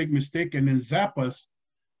for us to make a mistake and then zap us,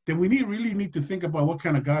 then we really need to think about what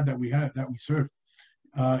kind of God that we have, that we serve.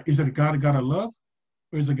 Is it a God of love,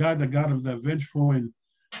 or is it a God of the vengeful? And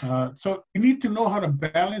so you need to know how to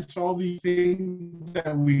balance all these things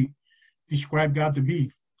that we describe God to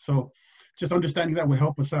be. So just understanding that will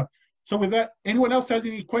help us out. So with that, anyone else has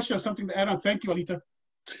any question or something to add on? Thank you, Alita.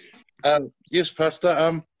 Yes, Pastor.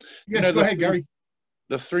 Yes, you know, go ahead, Gary.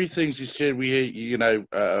 The three things you said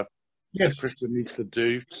a Christian needs to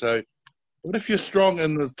do. So what if you're strong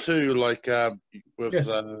in the two, like with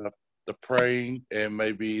the praying and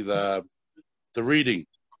maybe the reading?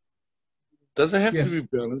 Does it have to be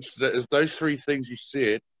balanced? Is those three things you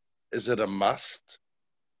said, is it a must?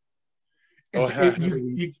 Or how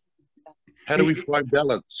do we find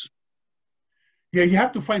balance? Yeah, you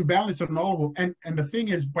have to find balance on all of them. And the thing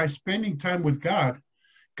is, by spending time with God,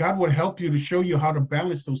 God will help you to show you how to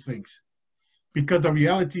balance those things. Because the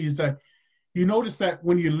reality is that you notice that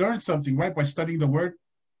when you learn something, right, by studying the word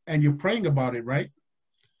and you're praying about it, right?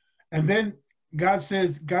 And then God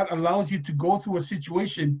allows you to go through a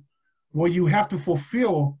situation where you have to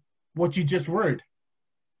fulfill what you just read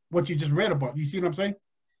about. You see what I'm saying?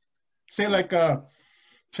 Say like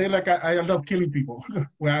I love killing people,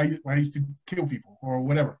 where I used to kill people or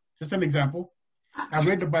whatever. Just an example. I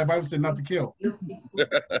read the Bible said not to kill.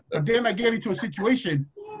 But then I get into a situation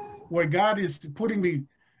where God is putting me,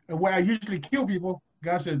 where I usually kill people.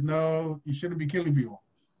 God says, no, you shouldn't be killing people.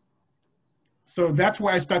 So that's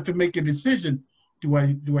why I start to make a decision. do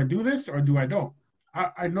I do this or do I don't?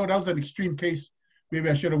 I know that was an extreme case. Maybe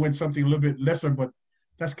I should have went something a little bit lesser, but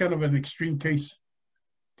that's kind of an extreme case.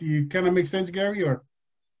 Do you kind of make sense, Gary? Or?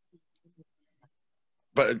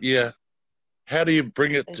 But yeah, how do you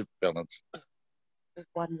bring it to balance?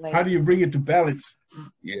 One way. How do you bring it to balance?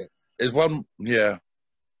 Yeah, is one, yeah.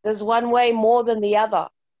 There's one way more than the other.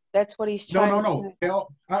 That's what he's trying to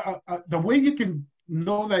say. The way you can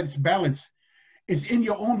know that it's balanced is in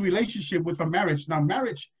your own relationship with a marriage. Now,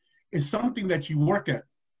 marriage is something that you work at.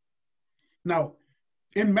 Now,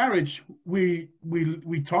 in marriage, we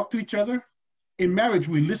talk to each other. In marriage,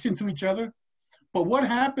 we listen to each other. But what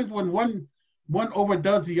happens when one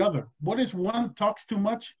overdoes the other? What if one talks too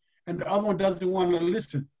much and the other one doesn't want to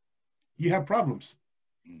listen? You have problems.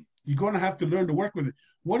 You're going to have to learn to work with it.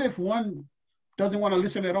 What if one doesn't want to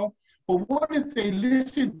listen at all? But what if they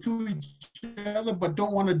listen to each other but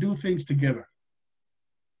don't want to do things together?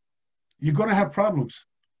 You're going to have problems.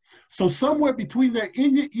 So somewhere between there,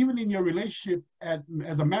 even in your relationship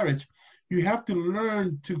as a marriage, you have to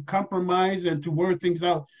learn to compromise and to work things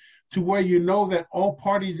out to where you know that all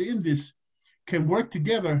parties in this can work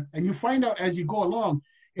together. And you find out as you go along,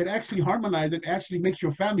 it actually harmonizes. It actually makes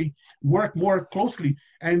your family work more closely.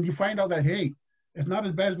 And you find out that, hey, it's not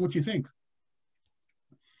as bad as what you think.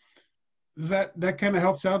 That kind of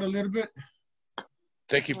helps out a little bit?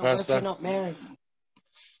 Thank you, Pastor. If you're not married.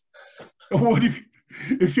 What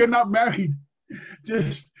if you're not married?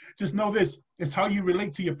 Just know this. It's how you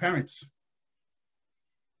relate to your parents.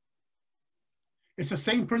 It's the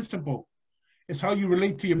same principle. It's how you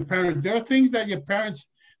relate to your parents. There are things that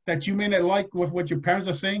that you may not like with what your parents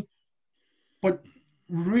are saying, but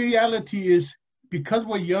reality is because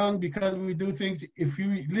we're young, because we do things, if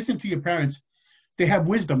you listen to your parents, they have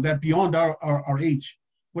wisdom that beyond our age.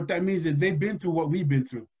 What that means is they've been through what we've been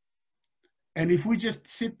through. And if we just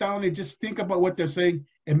sit down and just think about what they're saying,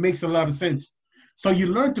 it makes a lot of sense. So you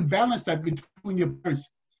learn to balance that between your parents.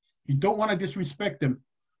 You don't want to disrespect them,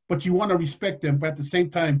 but you want to respect them. But at the same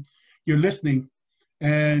time, you're listening.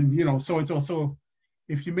 And, so it's also,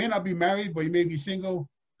 if you may not be married, but you may be single,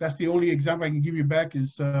 that's the only example I can give you back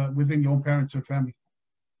is within your own parents or family.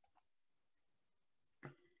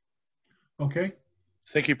 Okay?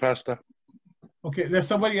 Thank you, Pastor. Okay, there's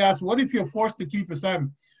somebody asked, what if you're forced to keep a Sabbath?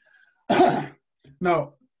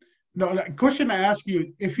 No, the question I ask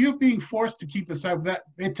you, if you're being forced to keep the Sabbath,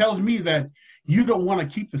 it tells me that you don't want to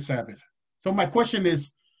keep the Sabbath. So my question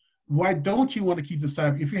is, why don't you want to keep the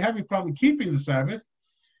Sabbath? If you're having a problem keeping the Sabbath,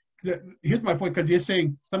 here's my point, because you're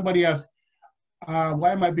saying, somebody asked,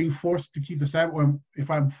 why am I being forced to keep the Sabbath, or if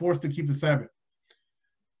I'm forced to keep the Sabbath?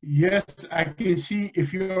 Yes, I can see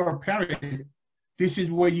if you're a parent, this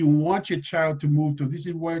is where you want your child to move to. This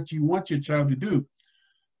is what you want your child to do.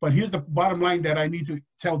 But here's the bottom line that I need to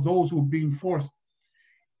tell those who are being forced.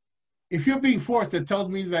 If you're being forced, it tells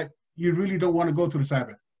me that you really don't want to go to the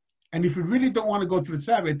Sabbath. And if you really don't want to go to the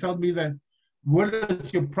Sabbath, it tells me that where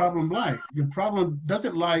does your problem lie? Your problem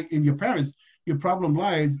doesn't lie in your parents. Your problem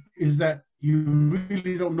lies is that you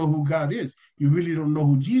really don't know who God is. You really don't know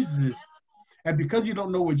who Jesus is. And because you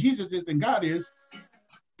don't know where Jesus is and God is,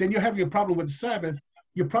 then you're having a problem with the Sabbath.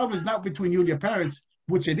 Your problem is not between you and your parents,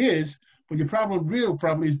 which it is, but your real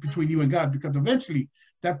problem is between you and God, because eventually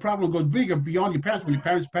that problem goes bigger beyond your parents. When your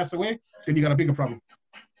parents pass away, then you got a bigger problem.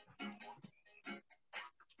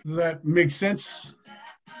 Does that make sense?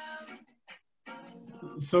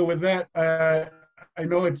 So with that, I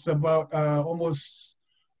know it's about almost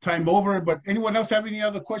time over, but anyone else have any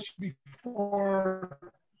other questions before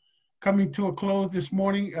coming to a close this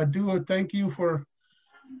morning? I do thank you for,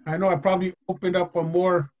 I know I probably opened up a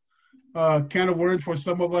more can of worms for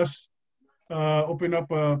some of us, open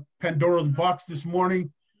up a Pandora's box this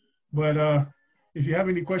morning. But if you have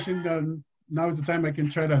any questions, now is the time I can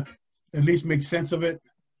try to at least make sense of it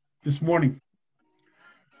this morning.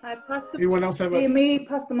 Hi, Pastor. Anyone else have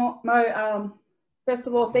Pastor Mo, first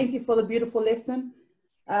of all, thank you for the beautiful lesson.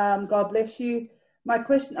 God bless you. My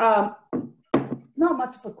question, not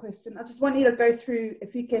much of a question. I just want you to go through,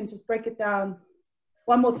 if you can just break it down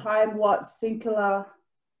one more time, what's the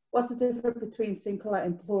difference between singular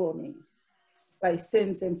and plural mean? Like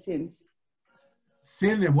sins and sins.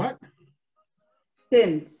 Sin and what?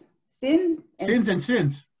 Sins. Sin and sins and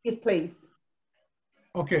sins. Yes, please.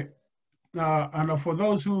 Okay. I know for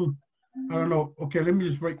those who, I don't know. Okay, let me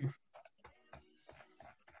just break it.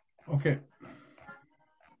 Okay.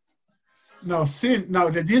 Now, sin, now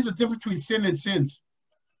there's a difference between sin and sins.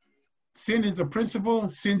 Sin is a principle,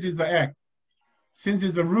 sins is the act. Sins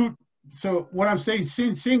is a root. So what I'm saying,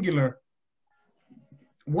 sin singular,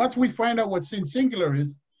 once we find out what sin singular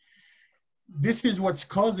is, this is what's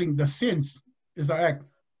causing the sins. is our act.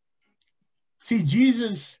 See,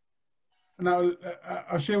 Jesus, now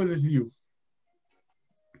I'll share with this to you.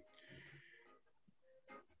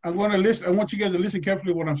 I'm going to listen. I want you guys to listen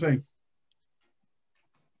carefully to what I'm saying.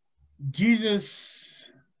 Jesus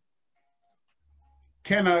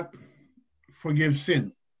cannot forgive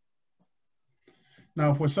sin.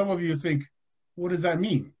 Now, for some of you think, what does that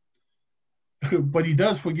mean? But he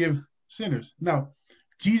does forgive sinners. Now,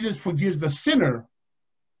 Jesus forgives the sinner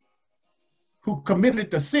who committed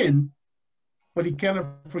the sin, but he cannot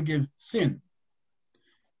forgive sin.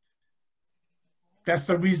 That's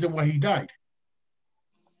the reason why he died.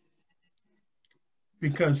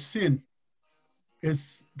 Because sin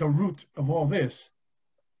is the root of all this.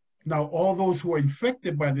 Now, all those who are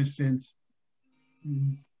infected by these sins,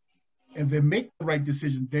 and they make the right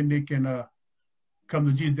decision, then they can come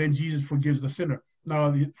to Jesus. Then Jesus forgives the sinner.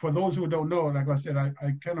 Now, for those who don't know, like I said, I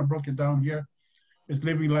kind of broke it down here. It's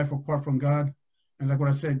living life apart from God. And like what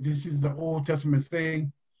I said, this is the Old Testament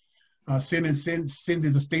thing. Sin is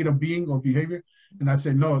a state of being or behavior. And I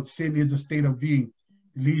said, no, sin is a state of being.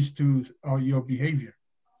 It leads to your behavior,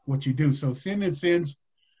 what you do. So sin and sins,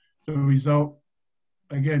 so the result,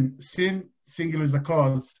 again, sin, singular is the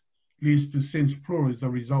cause, leads to sins, plural is the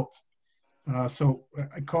result. So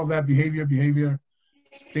I call that behavior,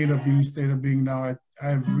 state of being. Now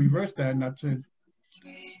I've reversed that and I said,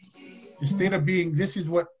 the state of being, this is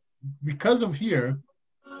what, because of here,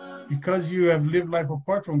 because you have lived life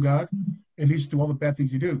apart from God, it leads to all the bad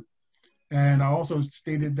things you do. And I also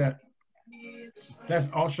stated that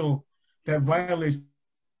that violates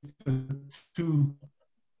the two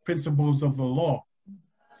principles of the law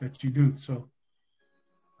that you do. So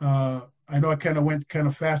I know I kind of went kind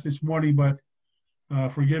of fast this morning, but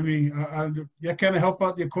forgive me. I kind of help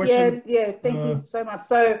out your question. Yeah, thank you so much.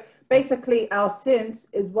 So basically our sins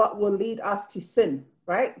is what will lead us to sin,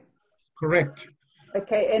 right? Correct.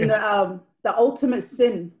 Okay, and the ultimate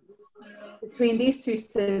sin between these two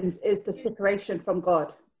sins is the separation from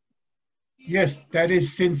God. Yes, that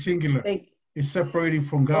is sin singular. It's separating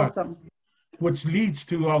from God. Awesome. Which leads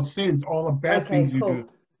to our sins, all the bad things you do.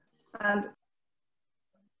 And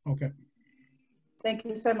okay. Thank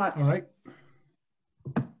you so much. All right.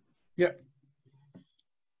 Yeah.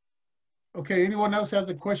 Okay, anyone else has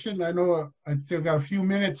a question? I know I still got a few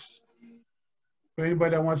minutes for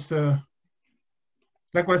anybody that wants to,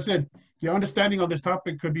 like what I said, the understanding of this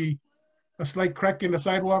topic could be a slight crack in the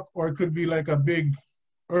sidewalk, or it could be like a big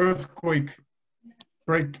earthquake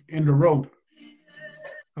break in the road.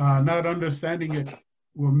 Not understanding it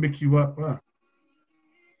will mix you up.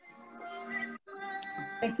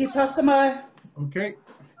 Thank you, Pastor Mo. Okay.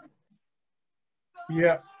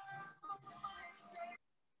 Yeah.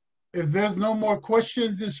 If there's no more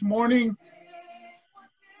questions this morning,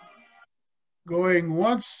 going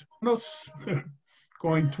once, no,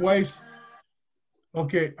 going twice.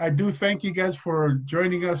 Okay, I do thank you guys for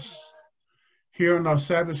joining us here in our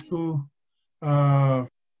Sabbath school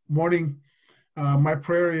morning. My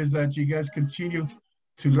prayer is that you guys continue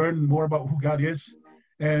to learn more about who God is.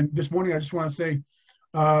 And this morning, I just want to say,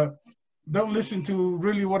 don't listen to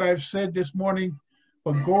really what I've said this morning,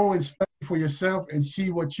 but go and study for yourself and see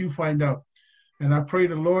what you find out. And I pray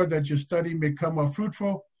the Lord that your study may come out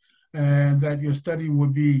fruitful and that your study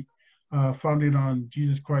would be founded on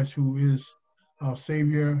Jesus Christ, who is our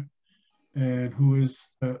Savior and who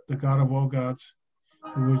is the God of all gods,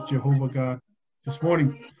 who is Jehovah God this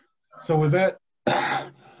morning. So with that,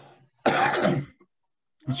 I'm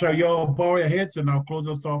sure y'all bow your heads and I'll close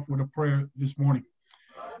us off with a prayer this morning.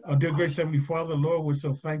 Our dear gracious Heavenly Father, Lord, we're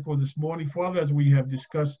so thankful this morning, Father, as we have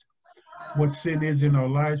discussed what sin is in our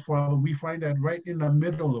lives, Father. We find that right in the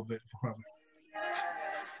middle of it, Father,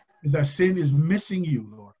 is that sin is missing you,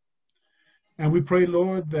 Lord. And we pray,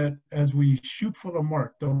 Lord, that as we shoot for the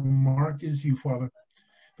mark is you, Father,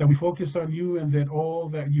 that we focus on you and that all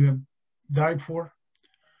that you have died for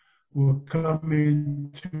will come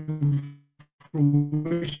into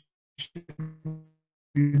fruition,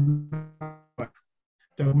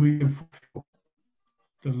 that we can fulfill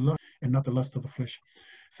the lust and not the lust of the flesh.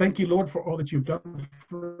 Thank you, Lord, for all that you've done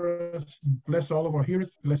for us. Bless all of our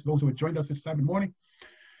hearers. Bless those who have joined us this Sabbath morning.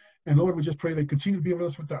 And Lord, we just pray that continue to be with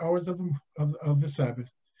us with the hours of the Sabbath.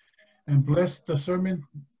 And bless the sermon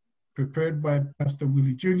prepared by Pastor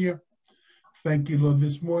Willie Jr. Thank you, Lord,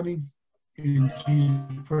 this morning. In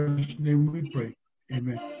Jesus' first name we pray.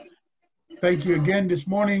 Amen. Thank you again this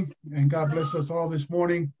morning, and God bless us all this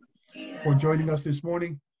morning for joining us this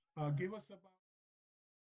morning. Give us about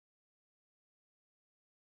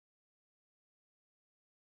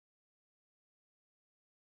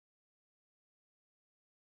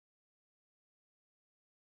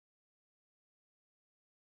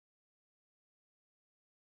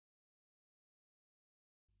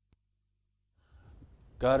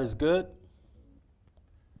God is good.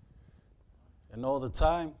 And all the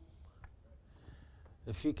time.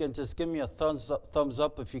 If you can just give me a thumbs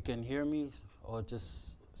up if you can hear me, or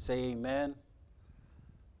just say amen.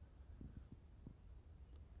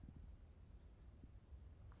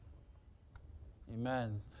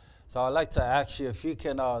 Amen. So I'd like to ask you if you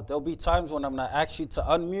can, there'll be times when I'm going to ask you to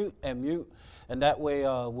unmute and mute, and that way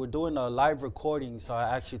we're doing a live recording. So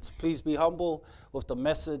I ask you to please be humble with the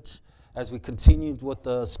message as we continue with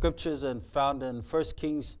the scriptures and found in 1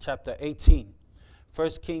 Kings chapter 18. 1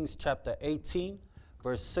 Kings chapter 18.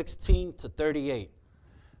 Verse 16 to 38.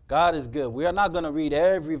 God is good. We are not going to read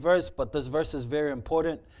every verse, but this verse is very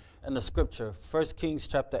important in the scripture. 1 Kings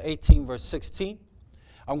chapter 18, verse 16.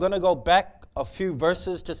 I'm going to go back a few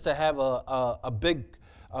verses just to have a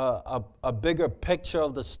bigger picture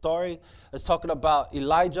of the story. It's talking about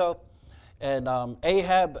Elijah and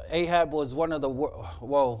Ahab. Ahab was one of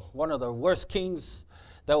the worst kings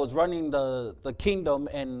that was running the kingdom,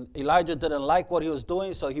 and Elijah didn't like what he was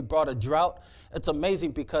doing, so he brought a drought. It's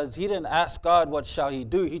amazing because he didn't ask God, what shall he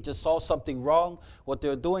do? He just saw something wrong, what they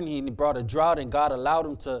were doing. He brought a drought, and God allowed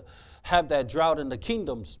him to have that drought in the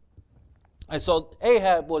kingdoms. And so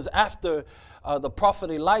Ahab was after the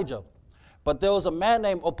prophet Elijah. But there was a man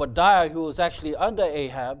named Obadiah who was actually under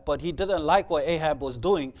Ahab, but he didn't like what Ahab was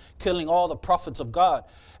doing, killing all the prophets of God.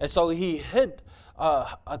 And so he hid,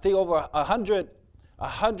 I think, over 100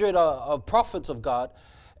 prophets of God,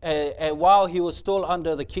 and while he was still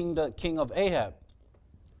under the king of Ahab.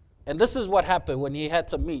 And this is what happened when he had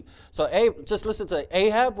to meet. So just listen to it.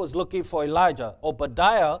 Ahab was looking for Elijah.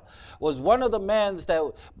 Obadiah was one of the men that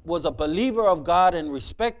was a believer of God in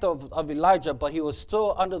respect of Elijah, but he was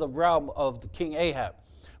still under the realm of the King Ahab.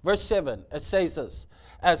 Verse 7, it says this: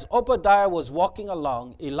 as Obadiah was walking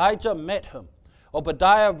along, Elijah met him.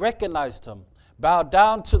 Obadiah recognized him, bowed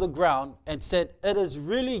down to the ground, and said, "It is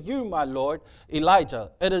really you, my Lord,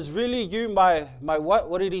 Elijah. It is really you, my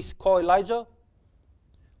what? What did he call Elijah?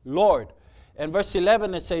 Lord." In verse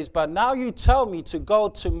 11 it says, "But now you tell me to go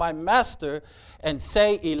to my master and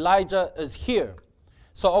say Elijah is here."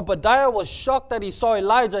 So Obadiah was shocked that he saw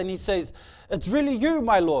Elijah, and he says, "It's really you,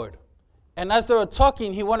 my Lord." And as they were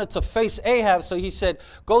talking, he wanted to face Ahab, so he said,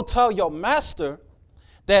 "Go tell your master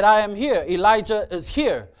that I am here. Elijah is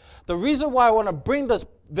here." The reason why I want to bring this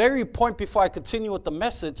very point before I continue with the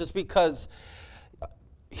message is because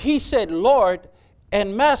he said Lord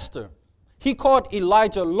and master. He called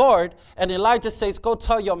Elijah Lord, and Elijah says, "Go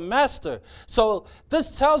tell your master." So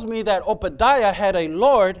this tells me that Obadiah had a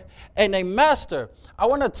Lord and a master. I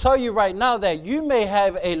want to tell you right now that you may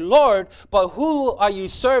have a Lord, but who are you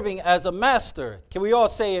serving as a master? Can we all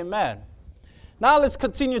say amen? Now let's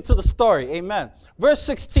continue to the story. Amen. Verse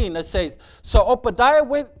 16, it says, "So Obadiah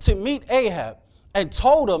went to meet Ahab and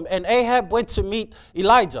told him, and Ahab went to meet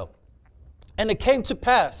Elijah. And it came to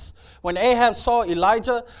pass, when Ahab saw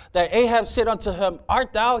Elijah, that Ahab said unto him,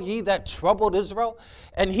 Art thou he that troubled Israel?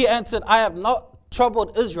 And he answered, I have not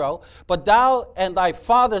troubled Israel, but thou and thy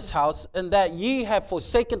father's house, and that ye have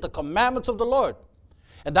forsaken the commandments of the Lord.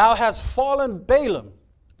 And thou hast followed Balaam.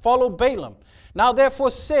 Now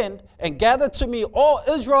therefore send and gather to me all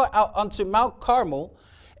Israel out unto Mount Carmel,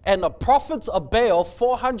 and the prophets of Baal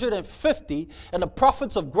 450, and the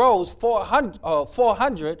prophets of groves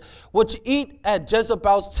 400, which eat at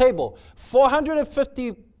Jezebel's table.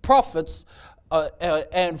 450 prophets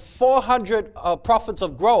and 400 prophets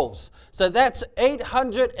of groves. So that's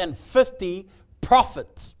 850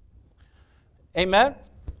 prophets. Amen.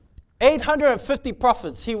 850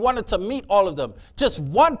 prophets. He wanted to meet all of them. Just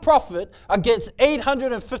one prophet against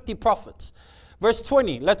 850 prophets. Verse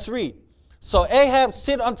 20, let's read. So Ahab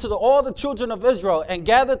said unto all the children of Israel, and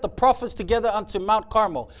gathered the prophets together unto Mount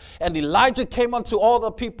Carmel. And Elijah came unto all the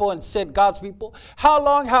people and said, God's people, how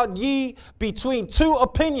long have ye between two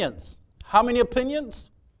opinions? How many opinions?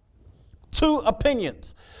 Two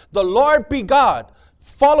opinions. The Lord be God,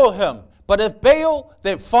 follow him. But if Baal,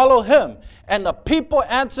 then follow him. And the people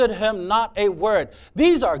answered him not a word.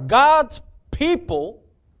 These are God's people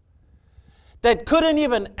that couldn't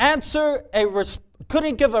even answer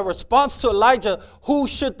couldn't give a response to Elijah. Who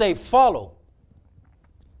should they follow?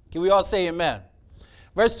 Can we all say amen?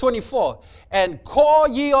 Verse 24, and call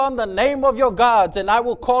ye on the name of your gods, and I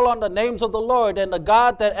will call on the names of the Lord, and the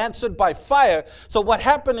God that answered by fire. So what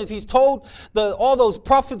happened is he's told all those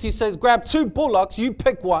prophets, he says, grab two bullocks, you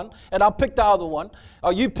pick one, and I'll pick the other one.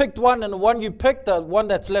 Or you picked one, and the one you picked, the one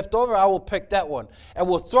that's left over, I will pick that one. And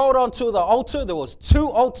we'll throw it onto the altar. There was two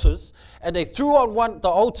altars, and they threw on the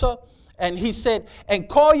altar. And he said, and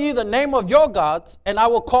call ye the name of your gods, and I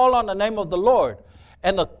will call on the name of the Lord.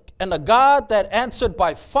 And And the God that answered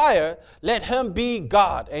by fire, let him be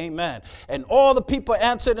God. Amen. And all the people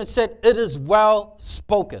answered and said, it is well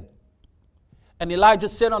spoken. And Elijah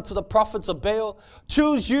said unto the prophets of Baal,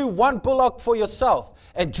 choose you one bullock for yourself,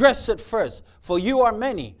 and dress it first, for you are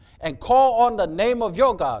many, and call on the name of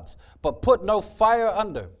your gods, but put no fire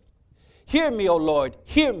under. Hear me, O Lord,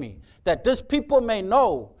 hear me, that this people may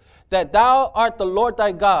know that thou art the Lord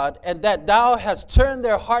thy God, and that thou hast turned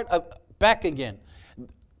their heart back again.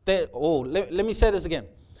 Let me say this again.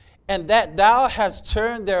 And that thou hast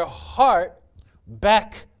turned their heart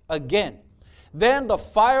back again. Then the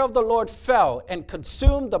fire of the Lord fell and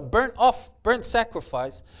consumed the burnt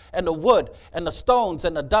sacrifice, and the wood, and the stones,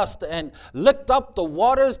 and the dust, and licked up the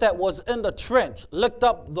waters that was in the trench. Licked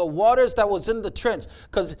up the waters that was in the trench,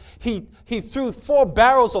 because he threw 4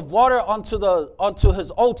 barrels of water onto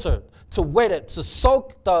his altar to wet it, to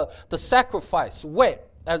soak the sacrifice wet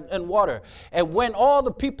and water. And when all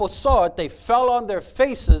the people saw it, they fell on their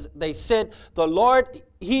faces. They said, the Lord,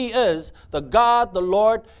 he is the God, the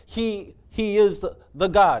Lord, he is the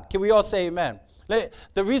God. Can we all say amen?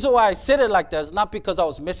 The reason why I said it like that is not because I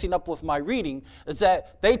was messing up with my reading, is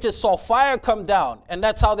that they just saw fire come down, and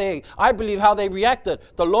that's how I believe how they reacted.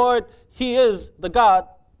 The Lord, he is the God.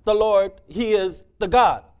 The Lord, he is the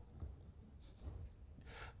God.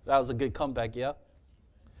 That was a good comeback, yeah?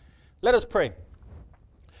 Let us pray.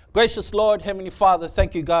 Gracious Lord, Heavenly Father,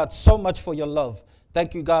 thank you, God, so much for your love.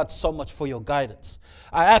 Thank you, God, so much for your guidance.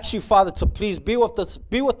 I ask you, Father, to please be with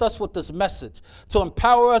us with this message, to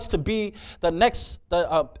empower us to be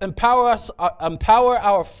empower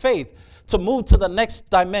our faith to move to the next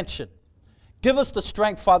dimension. Give us the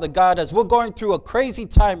strength, Father God, as we're going through a crazy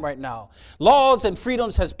time right now. Laws and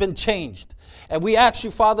freedoms has been changed. And we ask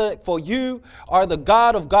you, Father, for you are the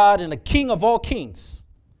God of God and the King of all kings.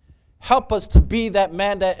 Help us to be that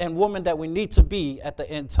man and woman that we need to be at the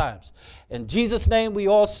end times. In Jesus' name we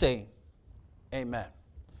all say, amen.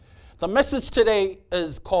 The message today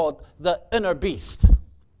is called The Inner Beast.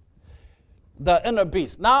 The Inner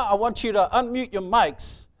Beast. Now I want you to unmute your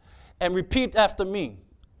mics and repeat after me.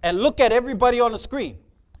 And look at everybody on the screen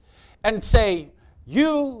and say,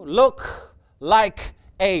 you look like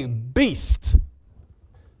a beast.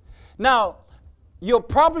 Now, you're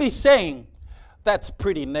probably saying, that's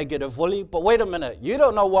pretty negative, Willie, but wait a minute. You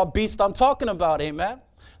don't know what beast I'm talking about, amen?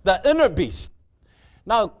 The inner beast.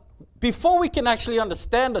 Now, before we can actually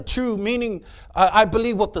understand the true meaning, I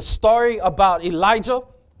believe, with the story about Elijah,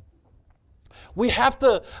 we have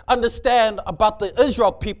to understand about the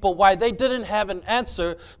Israel people, why they didn't have an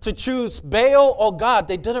answer to choose Baal or God.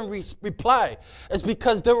 They didn't reply. It's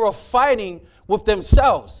because they were fighting with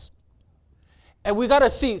themselves. And we got to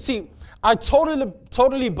see, I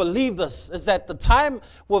totally believe this, is that the time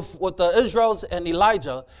with the Israels and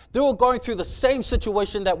Elijah, they were going through the same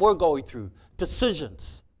situation that we're going through.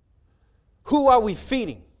 Decisions. Who are we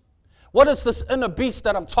feeding? What is this inner beast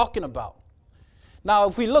that I'm talking about? Now,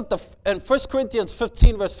 if we look in 1 Corinthians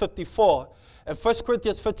 15, verse 54, and 1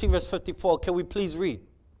 Corinthians 15, verse 54, can we please read?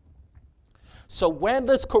 So when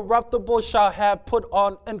this corruptible shall have put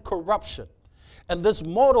on incorruption, and this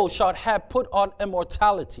mortal shall have put on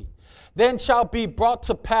immortality, then shall be brought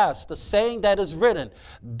to pass the saying that is written,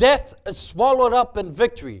 death is swallowed up in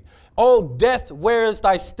victory. O death, where is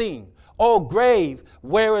thy sting? O grave,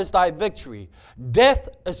 where is thy victory? Death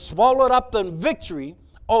is swallowed up in victory.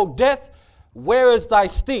 O death, where is thy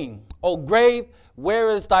sting? O grave, where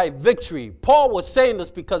is thy victory? Paul was saying this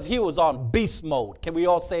because he was on beast mode. Can we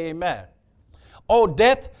all say amen? O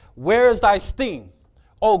death, where is thy sting?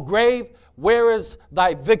 O grave, where is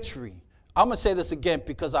thy victory? I'm going to say this again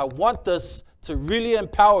because I want this to really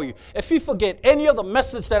empower you. If you forget any of the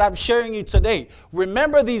message that I'm sharing you today,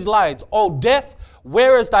 remember these lines. O death,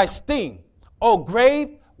 where is thy sting? O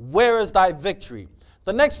grave, where is thy victory?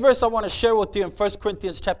 The next verse I want to share with you in 1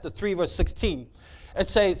 Corinthians chapter 3, verse 16. It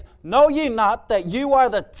says, know ye not that you are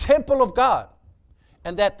the temple of God,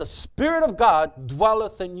 and that the Spirit of God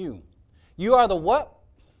dwelleth in you? You are the what?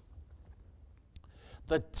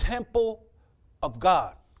 The temple of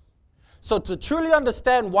God. So to truly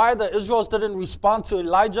understand why the Israelites didn't respond to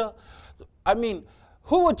Elijah, I mean,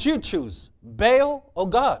 who would you choose? Baal or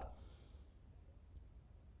God?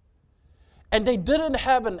 And they didn't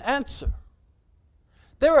have an answer.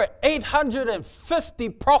 There were 850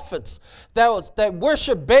 prophets that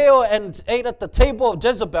worshiped Baal and ate at the table of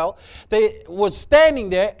Jezebel. They were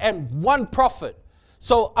standing there, and one prophet.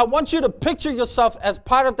 So I want you to picture yourself as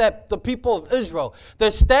part of the people of Israel.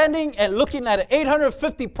 They're standing and looking at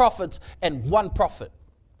 850 prophets and one prophet,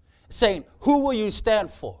 saying, who will you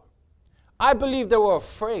stand for? I believe they were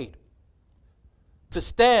afraid. to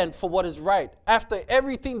stand for what is right. After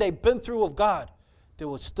everything they've been through with God, they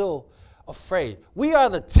were still afraid. We are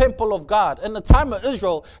the temple of God. In the time of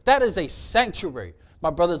Israel, that is a sanctuary. My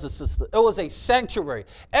brothers and sisters, it was a sanctuary.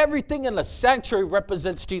 Everything in the sanctuary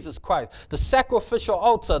represents Jesus Christ. The sacrificial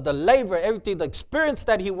altar, the laver, everything, the experience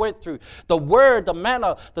that he went through, the word, the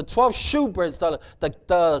manna, the 12 shewbreads,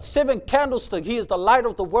 the 7 candlesticks. He is the light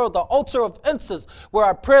of the world, the altar of incense, where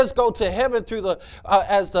our prayers go to heaven through the,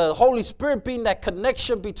 as the Holy Spirit being that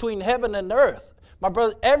connection between heaven and earth. My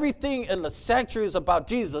brother, everything in the sanctuary is about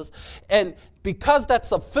Jesus. And because that's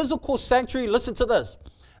the physical sanctuary, listen to this.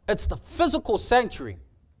 It's the physical sanctuary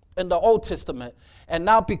in the Old Testament. And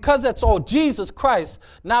now because that's all Jesus Christ,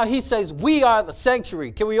 now he says we are the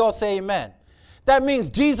sanctuary. Can we all say amen? That means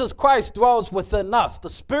Jesus Christ dwells within us. The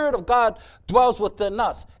Spirit of God dwells within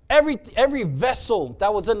us. Every vessel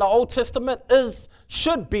that was in the Old Testament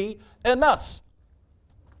should be in us.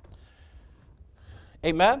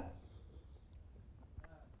 Amen?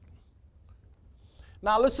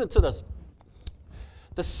 Now listen to this.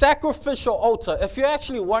 The sacrificial altar, if you're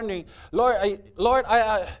actually wondering, Lord,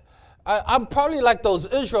 I'm probably like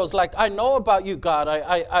those Israelites, like I know about you, God.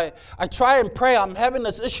 I try and pray. I'm having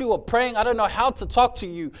this issue of praying. I don't know how to talk to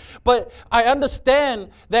you. But I understand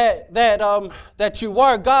that you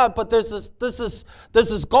are God, but there's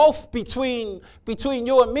this gulf between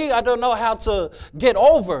you and me I don't know how to get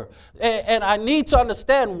over. And I need to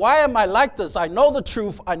understand, why am I like this? I know the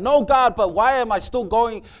truth. I know God, but why am I still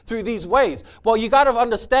going through these ways? Well, you got to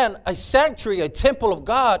understand, a sanctuary, a temple of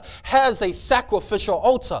God, has a sacrificial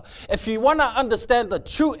altar. If you want to understand the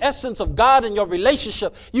true essence of God in your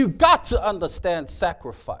relationship, you got to understand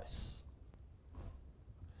sacrifice.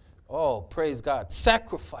 Oh, praise God.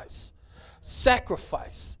 Sacrifice.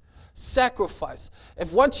 Sacrifice. Sacrifice.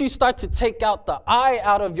 If once you start to take out the I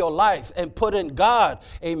out of your life and put in God,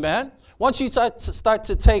 amen. Once you start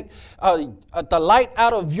to take the light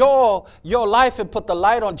out of your life and put the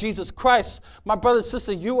light on Jesus Christ, my brother and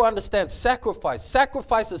sister, you understand sacrifice.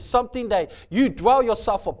 Sacrifice is something that you dwell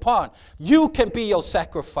yourself upon. You can be your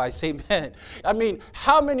sacrifice, amen. I mean,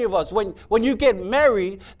 how many of us, when you get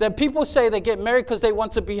married, then people say they get married because they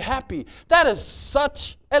want to be happy. That is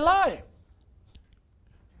such a lie.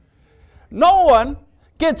 No one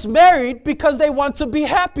gets married because they want to be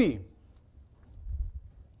happy.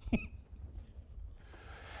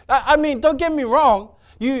 I mean, don't get me wrong.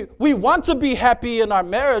 We want to be happy in our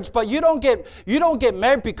marriage, but you don't get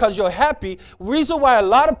married because you're happy. The reason why a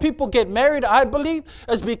lot of people get married, I believe,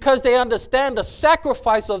 is because they understand the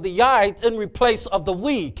sacrifice of the I in replace of the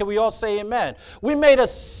we. Can we all say amen? We made a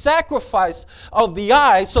sacrifice of the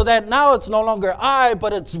I so that now it's no longer I,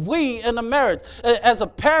 but it's we in a marriage. As a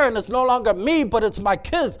parent, it's no longer me, but it's my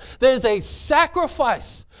kids. There's a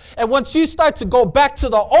sacrifice. And once you start to go back to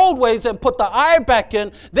the old ways and put the I back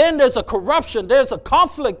in, then there's a corruption. There's a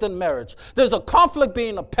conflict in marriage. There's a conflict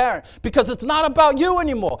being a parent because it's not about you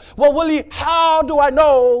anymore. Well, Willie, how do I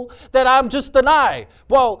know that I'm just an I?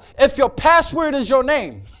 Well, if your password is your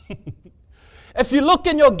name, if you look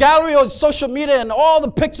in your gallery on social media and all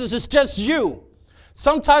the pictures, it's just you.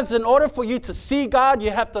 Sometimes in order for you to see God, you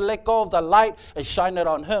have to let go of the light and shine it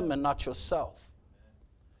on Him and not yourself.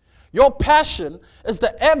 Your passion is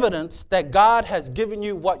the evidence that God has given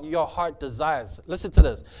you what your heart desires. Listen to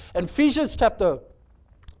this. In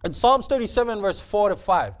in Psalms 37, verse 4 to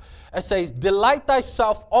 5, it says, delight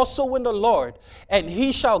thyself also in the Lord, and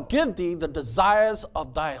He shall give thee the desires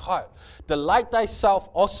of thy heart. Delight thyself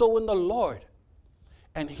also in the Lord,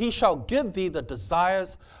 and He shall give thee the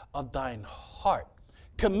desires of thine heart.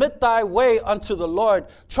 Commit thy way unto the Lord.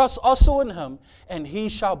 Trust also in Him, and He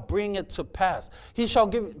shall bring it to pass. He shall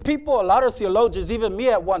give people, a lot of theologians, even me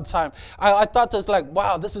at one time, I thought this like,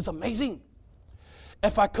 wow, this is amazing.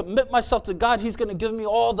 If I commit myself to God, He's going to give me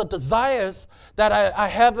all the desires that I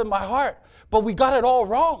have in my heart. But we got it all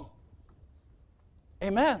wrong.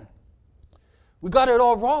 Amen. We got it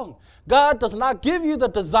all wrong. God does not give you the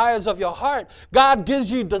desires of your heart. God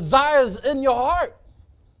gives you desires in your heart.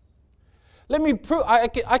 Let me prove, I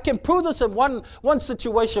can prove this in one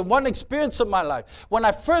situation, one experience in my life. When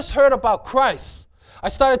I first heard about Christ, I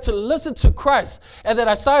started to listen to Christ, and then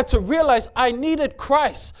I started to realize I needed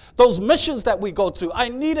Christ. Those missions that we go to, I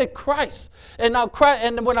needed Christ. And now Christ,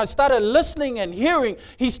 and when I started listening and hearing,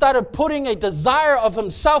 He started putting a desire of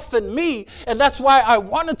Himself in me, and that's why I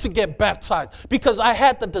wanted to get baptized, because I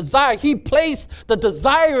had the desire. He placed the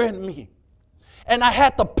desire in me. And I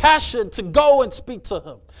had the passion to go and speak to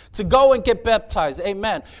Him, to go and get baptized.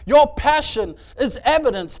 Amen. Your passion is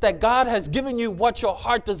evidence that God has given you what your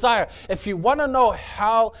heart desires. If you want to know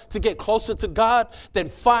how to get closer to God, then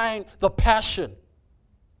find the passion.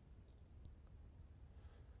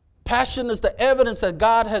 Passion is the evidence that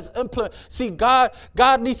God has implemented. See, God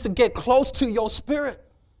needs to get close to your spirit.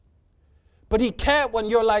 But he can't when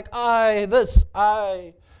you're like, you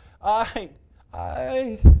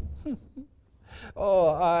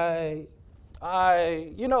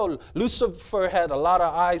know, Lucifer had a lot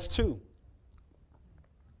of eyes too.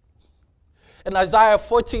 In Isaiah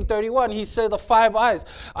 14:31, he said the 5 eyes.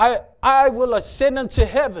 I will ascend into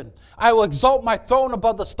heaven. I will exalt my throne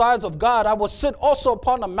above the stars of God. I will sit also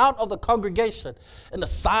upon the mount of the congregation in the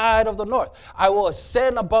side of the north. I will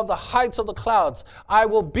ascend above the heights of the clouds. I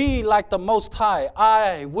will be like the Most High.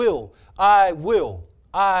 I will. My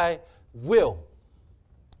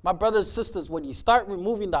brothers and sisters, when you start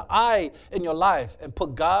removing the I in your life and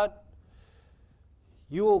put God,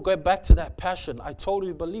 you will get back to that passion. I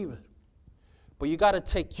totally believe it. But you got to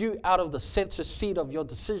take you out of the center seat of your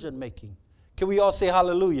decision making. Can we all say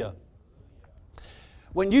hallelujah?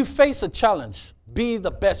 When you face a challenge, be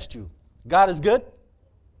the best you. God is good?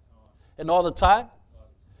 And all the time?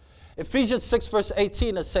 Ephesians 6 verse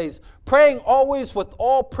 18, it says, praying always with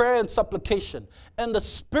all prayer and supplication in the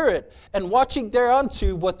Spirit, and watching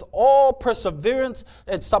thereunto with all perseverance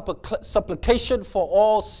and supplication for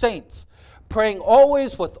all saints. Praying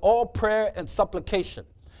always with all prayer and supplication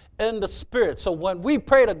in the Spirit. So when we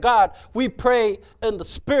pray to God, we pray in the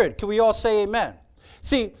Spirit. Can we all say amen?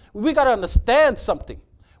 See, we got to understand something.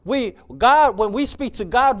 When we speak to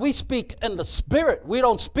God, we speak in the Spirit. We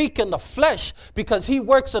don't speak in the flesh, because he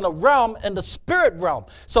works in a realm, in the spirit realm.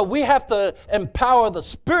 So we have to empower the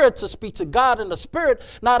Spirit to speak to God in the Spirit,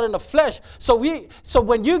 not in the flesh. So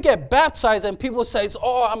when you get baptized and people say,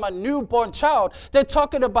 oh, I'm a newborn child, they're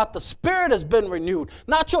talking about the Spirit has been renewed,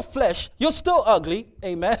 not your flesh. You're still ugly.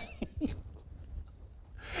 Amen.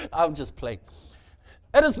 I'm just playing.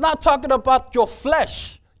 It is not talking about your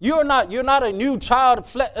flesh. You're not a new child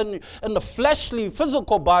in the fleshly,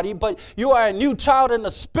 physical body, but you are a new child in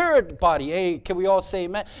the spirit body. Hey, can we all say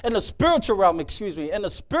amen? In the spiritual realm, excuse me, in the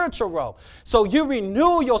spiritual realm. So you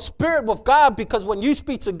renew your spirit with God, because when you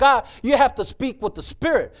speak to God, you have to speak with the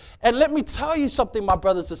Spirit. And let me tell you something, my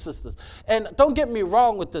brothers and sisters. And don't get me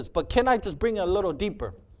wrong with this, but can I just bring it a little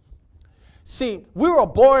deeper? See, we were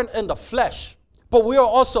born in the flesh, but we are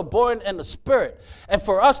also born in the Spirit. And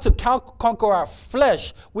for us to conquer our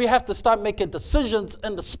flesh, we have to start making decisions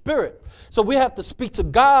in the Spirit. So we have to speak to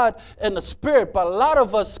God in the Spirit. But a lot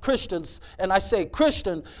of us Christians, and I say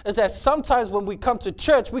Christian, is that sometimes when we come to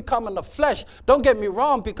church, we come in the flesh. Don't get me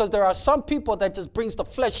wrong, because there are some people that just brings the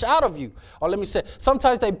flesh out of you. Or let me say,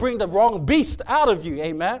 sometimes they bring the wrong beast out of you.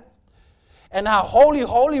 Amen. And how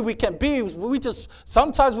holy we can be.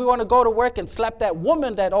 Sometimes we want to go to work and slap that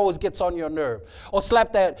woman that always gets on your nerve. Or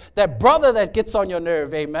slap that brother that gets on your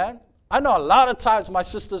nerve, amen? I know a lot of times my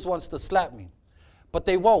sisters wants to slap me, but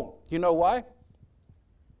they won't. You know why?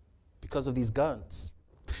 Because of these guns.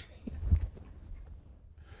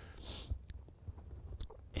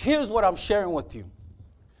 Here's what I'm sharing with you.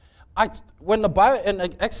 When the Bible in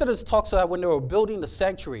Exodus talks about when they were building the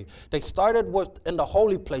sanctuary, they started in the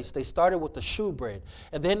holy place. They started with the shewbread,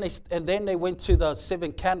 and then they went to the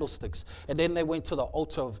 7 candlesticks, and then they went to the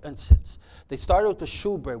altar of incense. They started with the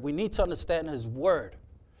shewbread. We need to understand His word.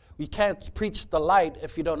 We can't preach the light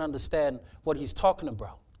if you don't understand what He's talking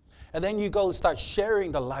about. And then you go and start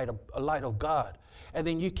sharing the light of God. And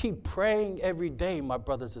then you keep praying every day, my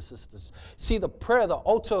brothers and sisters. See, the prayer, the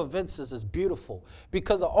altar of incense is beautiful,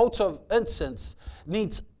 because the altar of incense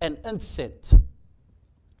needs an incense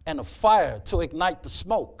and a fire to ignite the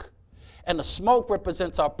smoke. And the smoke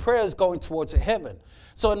represents our prayers going towards heaven.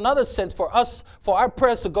 So in another sense, for our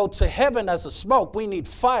prayers to go to heaven as a smoke, we need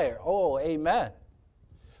fire. Oh, amen.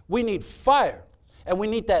 We need fire. And we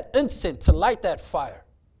need that incense to light that fire.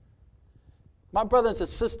 My brothers and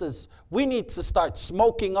sisters, we need to start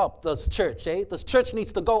smoking up this church, eh? This church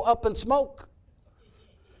needs to go up in smoke.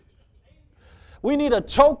 We need to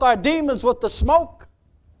choke our demons with the smoke.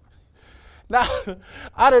 Now,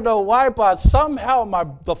 I don't know why, but somehow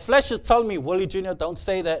the flesh is telling me, Willie Jr., don't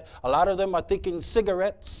say that. A lot of them are thinking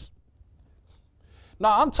cigarettes.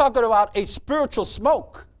 Now, I'm talking about a spiritual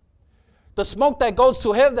smoke. The smoke that goes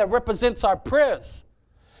to heaven, that represents our prayers.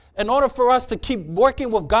 In order for us to keep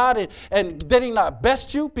working with God and getting our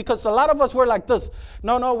best you, because a lot of us were like this.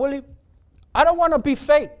 No, Willie, I don't want to be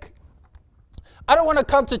fake. I don't want to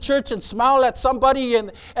come to church and smile at somebody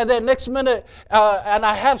and then next minute and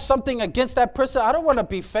I have something against that person. I don't want to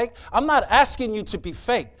be fake. I'm not asking you to be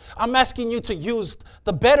fake. I'm asking you to use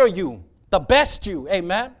the better you, the best you,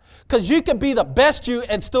 amen? Because you can be the best you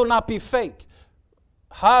and still not be fake.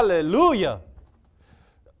 Hallelujah.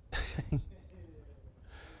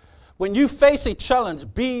 When you face a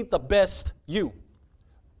challenge, be the best you.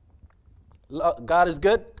 God is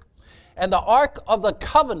good. And the Ark of the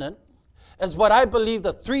Covenant is what I believe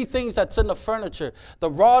the three things that's in the furniture. The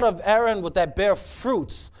rod of Aaron with that bear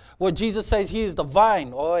fruits, where Jesus says he is the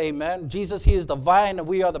vine. Oh, amen. Jesus, he is the vine and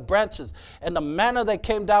we are the branches. And the manna that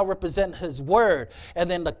came down represent his word. And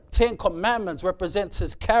then the 10 commandments represents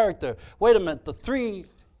his character. Wait a minute. The three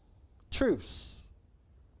truths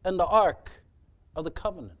in the Ark of the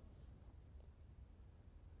Covenant.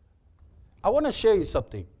 I want to share you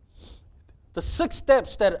something. The 6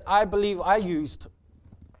 steps that I believe I used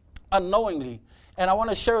unknowingly, and I want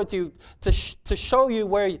to share with you to show you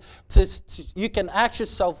where you can ask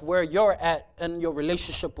yourself where you're at in your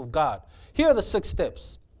relationship with God. Here are the 6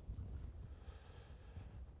 steps.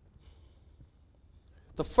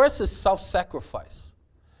 The first is self-sacrifice.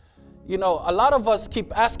 You know, a lot of us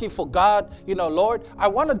keep asking for God, you know, Lord, I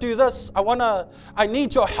want to do this. I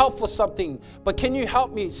need your help for something, but can you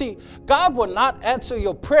help me? See, God will not answer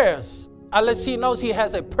your prayers unless he knows he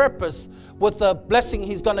has a purpose with the blessing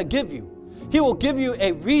he's going to give you. He will give you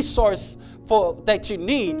a resource that you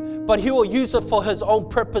need, but he will use it for his own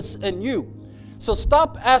purpose in you. So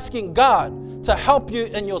stop asking God to help you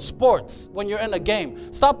in your sports when you're in a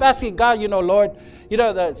game. Stop asking God, you know, Lord, you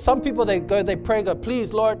know, some people, they pray, God,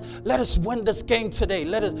 please, Lord, let us win this game today.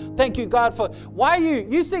 Thank you, God, for, why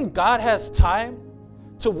you think God has time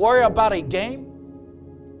to worry about a game?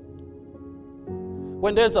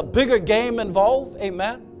 When there's a bigger game involved,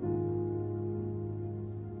 amen.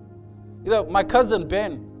 You know, my cousin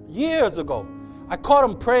Ben, years ago, I caught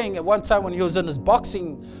him praying at one time when he was in his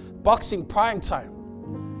boxing prime time.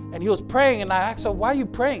 And he was praying, and I asked him, why are you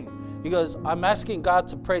praying? He goes, I'm asking God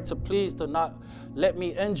to pray to please do not let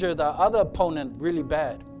me injure the other opponent really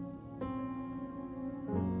bad.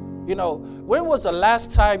 You know, when was the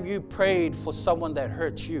last time you prayed for someone that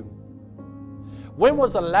hurt you? When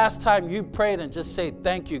was the last time you prayed and just said,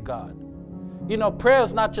 thank you, God? You know, prayer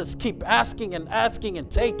is not just keep asking and asking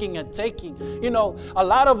and taking and taking. You know, a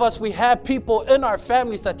lot of us, we have people in our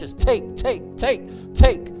families that just take,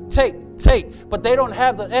 but they don't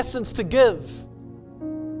have the essence to give.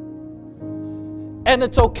 And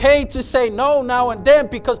it's okay to say no now and then,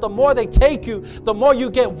 because the more they take you, the more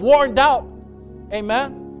you get worn out.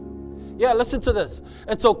 Amen? Yeah, listen to this.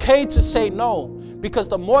 It's okay to say no, because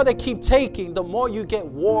the more they keep taking, the more you get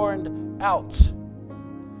worn out.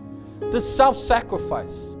 This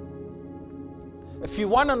self-sacrifice. If you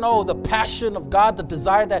want to know the passion of God, the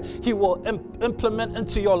desire that he will implement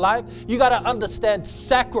into your life, you got to understand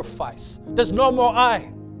sacrifice. There's no more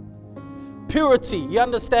I. Purity. You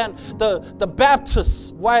understand the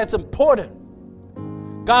Baptist, why it's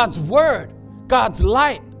important. God's word, God's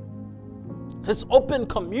light, his open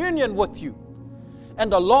communion with you,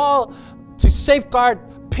 and the law to safeguard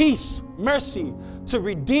peace, mercy, to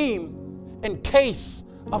redeem in case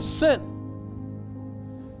of sin.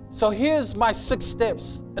 So here's my 6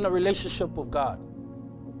 steps in a relationship with God.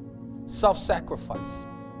 Self-sacrifice.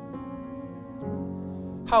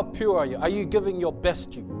 How pure are you? Are you giving your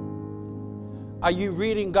best you? Are you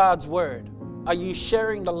reading God's word? Are you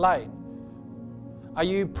sharing the light? Are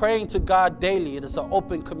you praying to God daily? It is an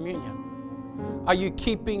open communion. Are you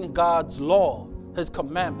keeping God's law, his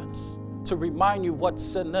commandments, to remind you what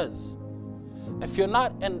sin is? If you're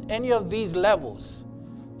not in any of these levels,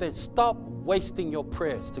 then stop wasting your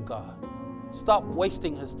prayers to God. Stop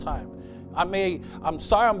wasting his time. I'm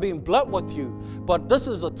sorry I'm being blunt with you, but this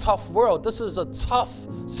is a tough world. This is a tough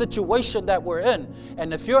situation that we're in.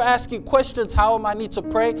 And if you're asking questions, how am I need to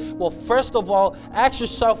pray? Well, first of all, ask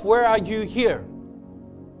yourself, where are you here?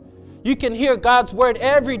 You can hear God's word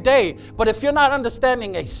every day, but if you're not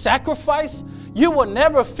understanding a sacrifice, you will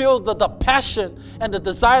never feel the passion and the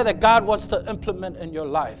desire that God wants to implement in your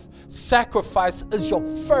life. Sacrifice is your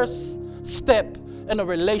first step in a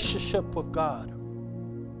relationship with God.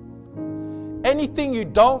 Anything you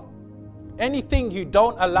don't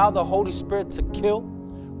allow the Holy Spirit to kill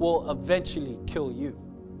will eventually kill you.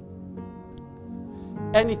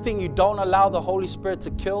 Anything you don't allow the Holy Spirit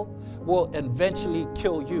to kill will eventually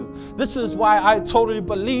kill you. This is why I totally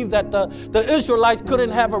believe that the Israelites couldn't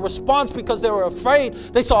have a response, because they were afraid.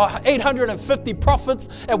 They saw 850 prophets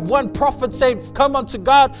and one prophet said, come unto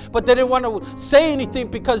God, but they didn't want to say anything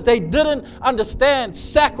because they didn't understand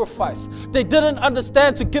sacrifice. They didn't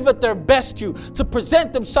understand to give it their best you, to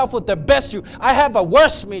present themselves with their best you. I have a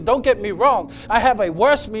worse me, don't get me wrong. I have a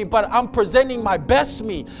worse me, but I'm presenting my best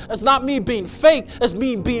me. It's not me being fake, it's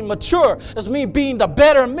me being mature. It's me being the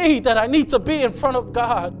better me that I need to be in front of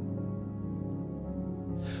God.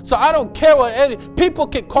 So I don't care what people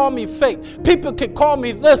can call me fake. People can call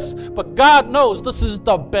me this, but God knows this is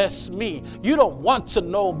the best me. You don't want to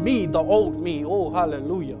know me, the old me. Oh,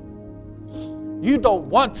 hallelujah. You don't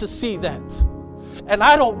want to see that. And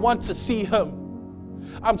I don't want to see him.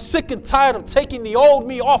 I'm sick and tired of taking the old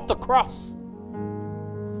me off the cross.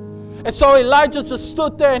 And so Elijah just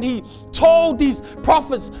stood there and he told these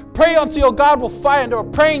prophets, pray unto your God with fire. And they were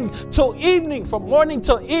praying till evening, from morning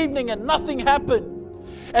till evening, and nothing happened.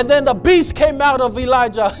 And then the beast came out of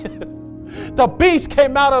Elijah. The beast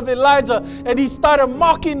came out of Elijah and he started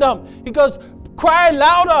mocking them. He goes, cry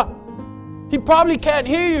louder. He probably can't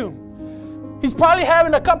hear you. He's probably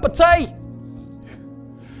having a cup of tea.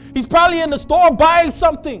 He's probably in the store buying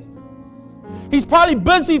something. He's probably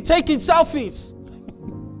busy taking selfies.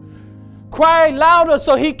 Cry louder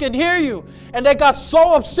so he can hear you. And they got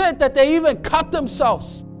so upset that they even cut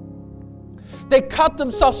themselves. They cut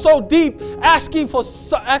themselves so deep, asking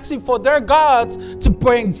for their gods to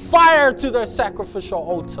bring fire to their sacrificial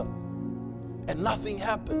altar. And nothing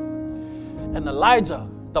happened. And Elijah,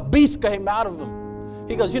 the beast came out of him.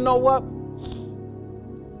 He goes, you know what?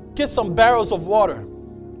 Get some barrels of water.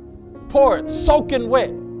 Pour it, soaking wet.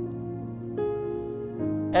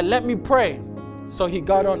 And let me pray. So he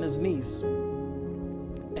got on his knees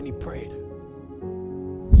and he prayed.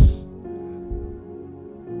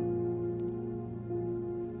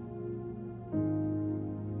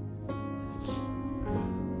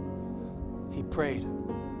 He prayed.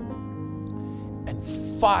 And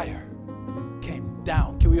fire came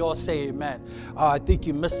down. Can we all say amen? I think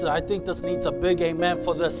you missed it. I think this needs a big amen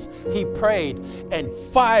for this. He prayed and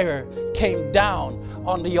fire came down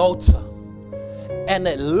on the altar. And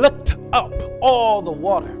it licked up all the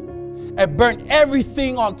water. It burned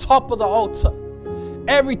everything on top of the altar.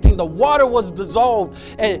 Everything. The water was dissolved.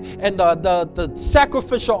 And the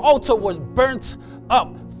sacrificial altar was burnt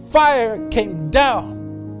up. Fire came down.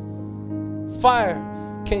 Fire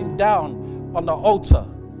came down on the altar.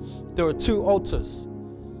 There were 2 altars.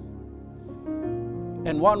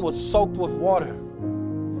 And one was soaked with water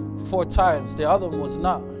 4 times. The other one was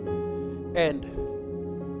not. And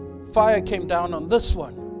fire came down on this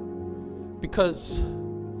one because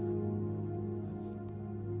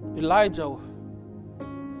Elijah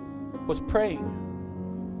was praying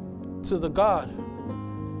to the God,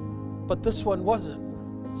 but this one wasn't.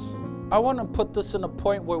 I want to put this in a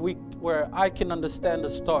point where I can understand the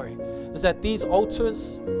story. Is that these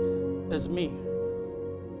altars is me.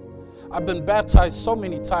 I've been baptized so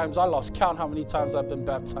many times, I lost count how many times I've been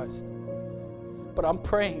baptized. But I'm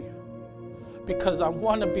praying because I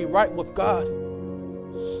want to be right with God.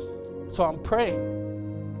 So I'm praying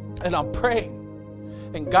and I'm praying.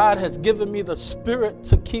 And God has given me the spirit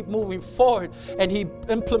to keep moving forward. And He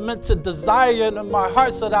implemented desire in my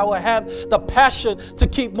heart so that I will have the passion to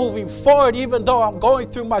keep moving forward. Even though I'm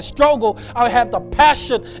going through my struggle, I have the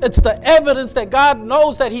passion. It's the evidence that God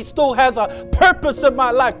knows that He still has a purpose in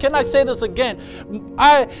my life. Can I say this again?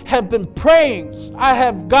 I have been praying. I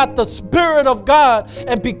have got the Spirit of God.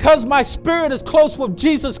 And because my spirit is close with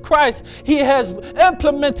Jesus Christ, He has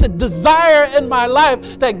implemented desire in my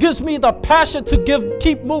life that gives me the passion to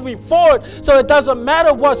keep moving forward. So it doesn't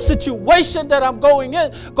matter what situation that I'm going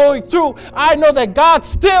through. I know that God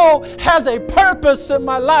still has a purpose in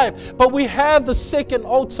my life. But we have the second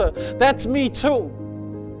altar. That's me too.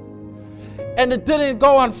 And it didn't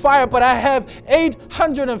go on fire, but I have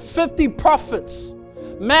 850 prophets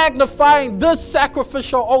magnifying this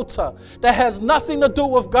sacrificial altar that has nothing to do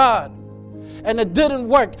with God. And it didn't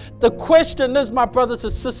work. The question is, my brothers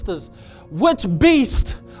and sisters, which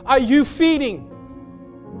beast are you feeding?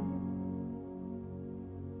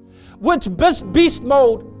 Which beast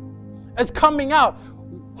mode is coming out?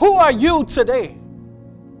 Who are you today?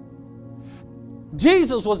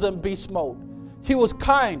 Jesus was in beast mode. He was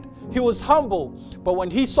kind. He was humble. But when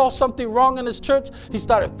He saw something wrong in His church, He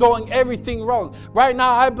started throwing everything wrong. Right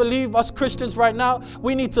now, I believe us Christians right now,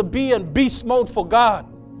 we need to be in beast mode for God.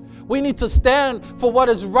 We need to stand for what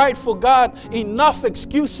is right for God. Enough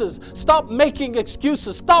excuses. Stop making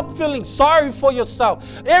excuses. Stop feeling sorry for yourself.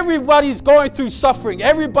 Everybody's going through suffering.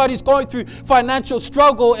 Everybody's going through financial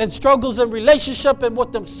struggle and struggles in relationship and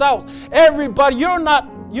with themselves. Everybody, you're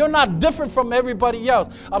not different from everybody else.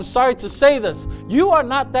 I'm sorry to say this. You are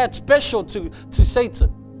not that special to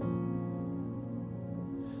Satan.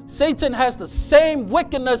 Satan has the same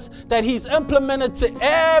wickedness that he's implemented to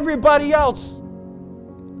everybody else.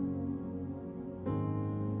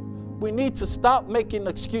 We need to stop making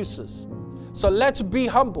excuses. So let's be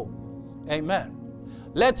humble. Amen.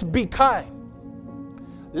 Let's be kind.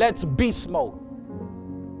 Let's beast mode.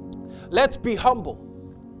 Let's be humble.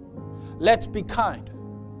 Let's be kind.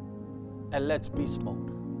 And let's beast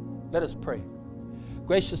mode. Let us pray.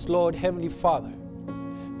 Gracious Lord, Heavenly Father,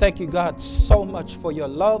 thank you, God, so much for your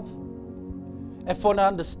love and for the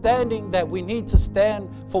understanding that we need to stand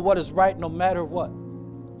for what is right no matter what.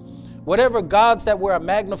 Whatever gods that we're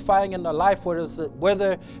magnifying in our life,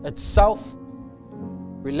 whether it's self,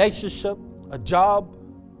 relationship, a job,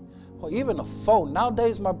 or even a phone.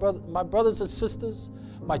 Nowadays, my brothers and sisters,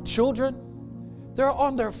 my children, they're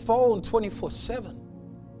on their phone 24/7.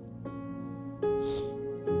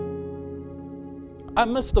 I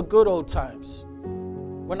miss the good old times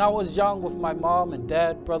when I was young with my mom and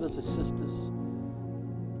dad, brothers and sisters,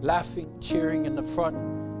 laughing, cheering in the front.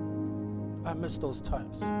 I miss those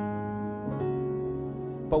times.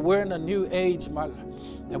 But we're in a new age,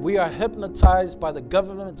 and we are hypnotized by the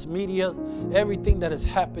government's media, everything that is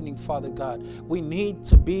happening, Father God. We need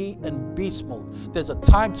to be in beast mode. There's a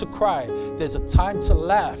time to cry. There's a time to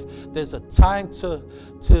laugh. There's a time to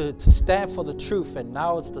stand for the truth, and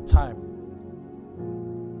now is the time.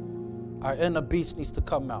 Our inner beast needs to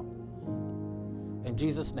come out. In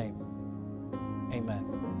Jesus' name, amen.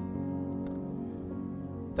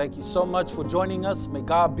 Thank you so much for joining us. May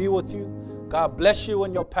God be with you. God bless you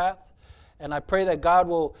in your path. And I pray that God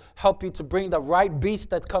will help you to bring the right beast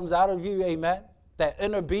that comes out of you, amen, that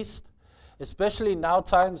inner beast. Especially now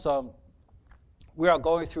times, we are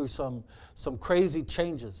going through some crazy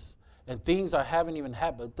changes, and things haven't even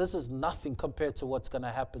happened. This is nothing compared to what's going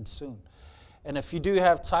to happen soon. And if you do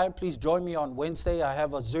have time, please join me on Wednesday. I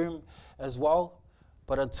have a Zoom as well.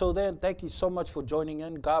 But until then, thank you so much for joining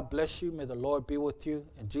in. God bless you. May the Lord be with you.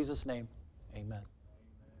 In Jesus' name, amen.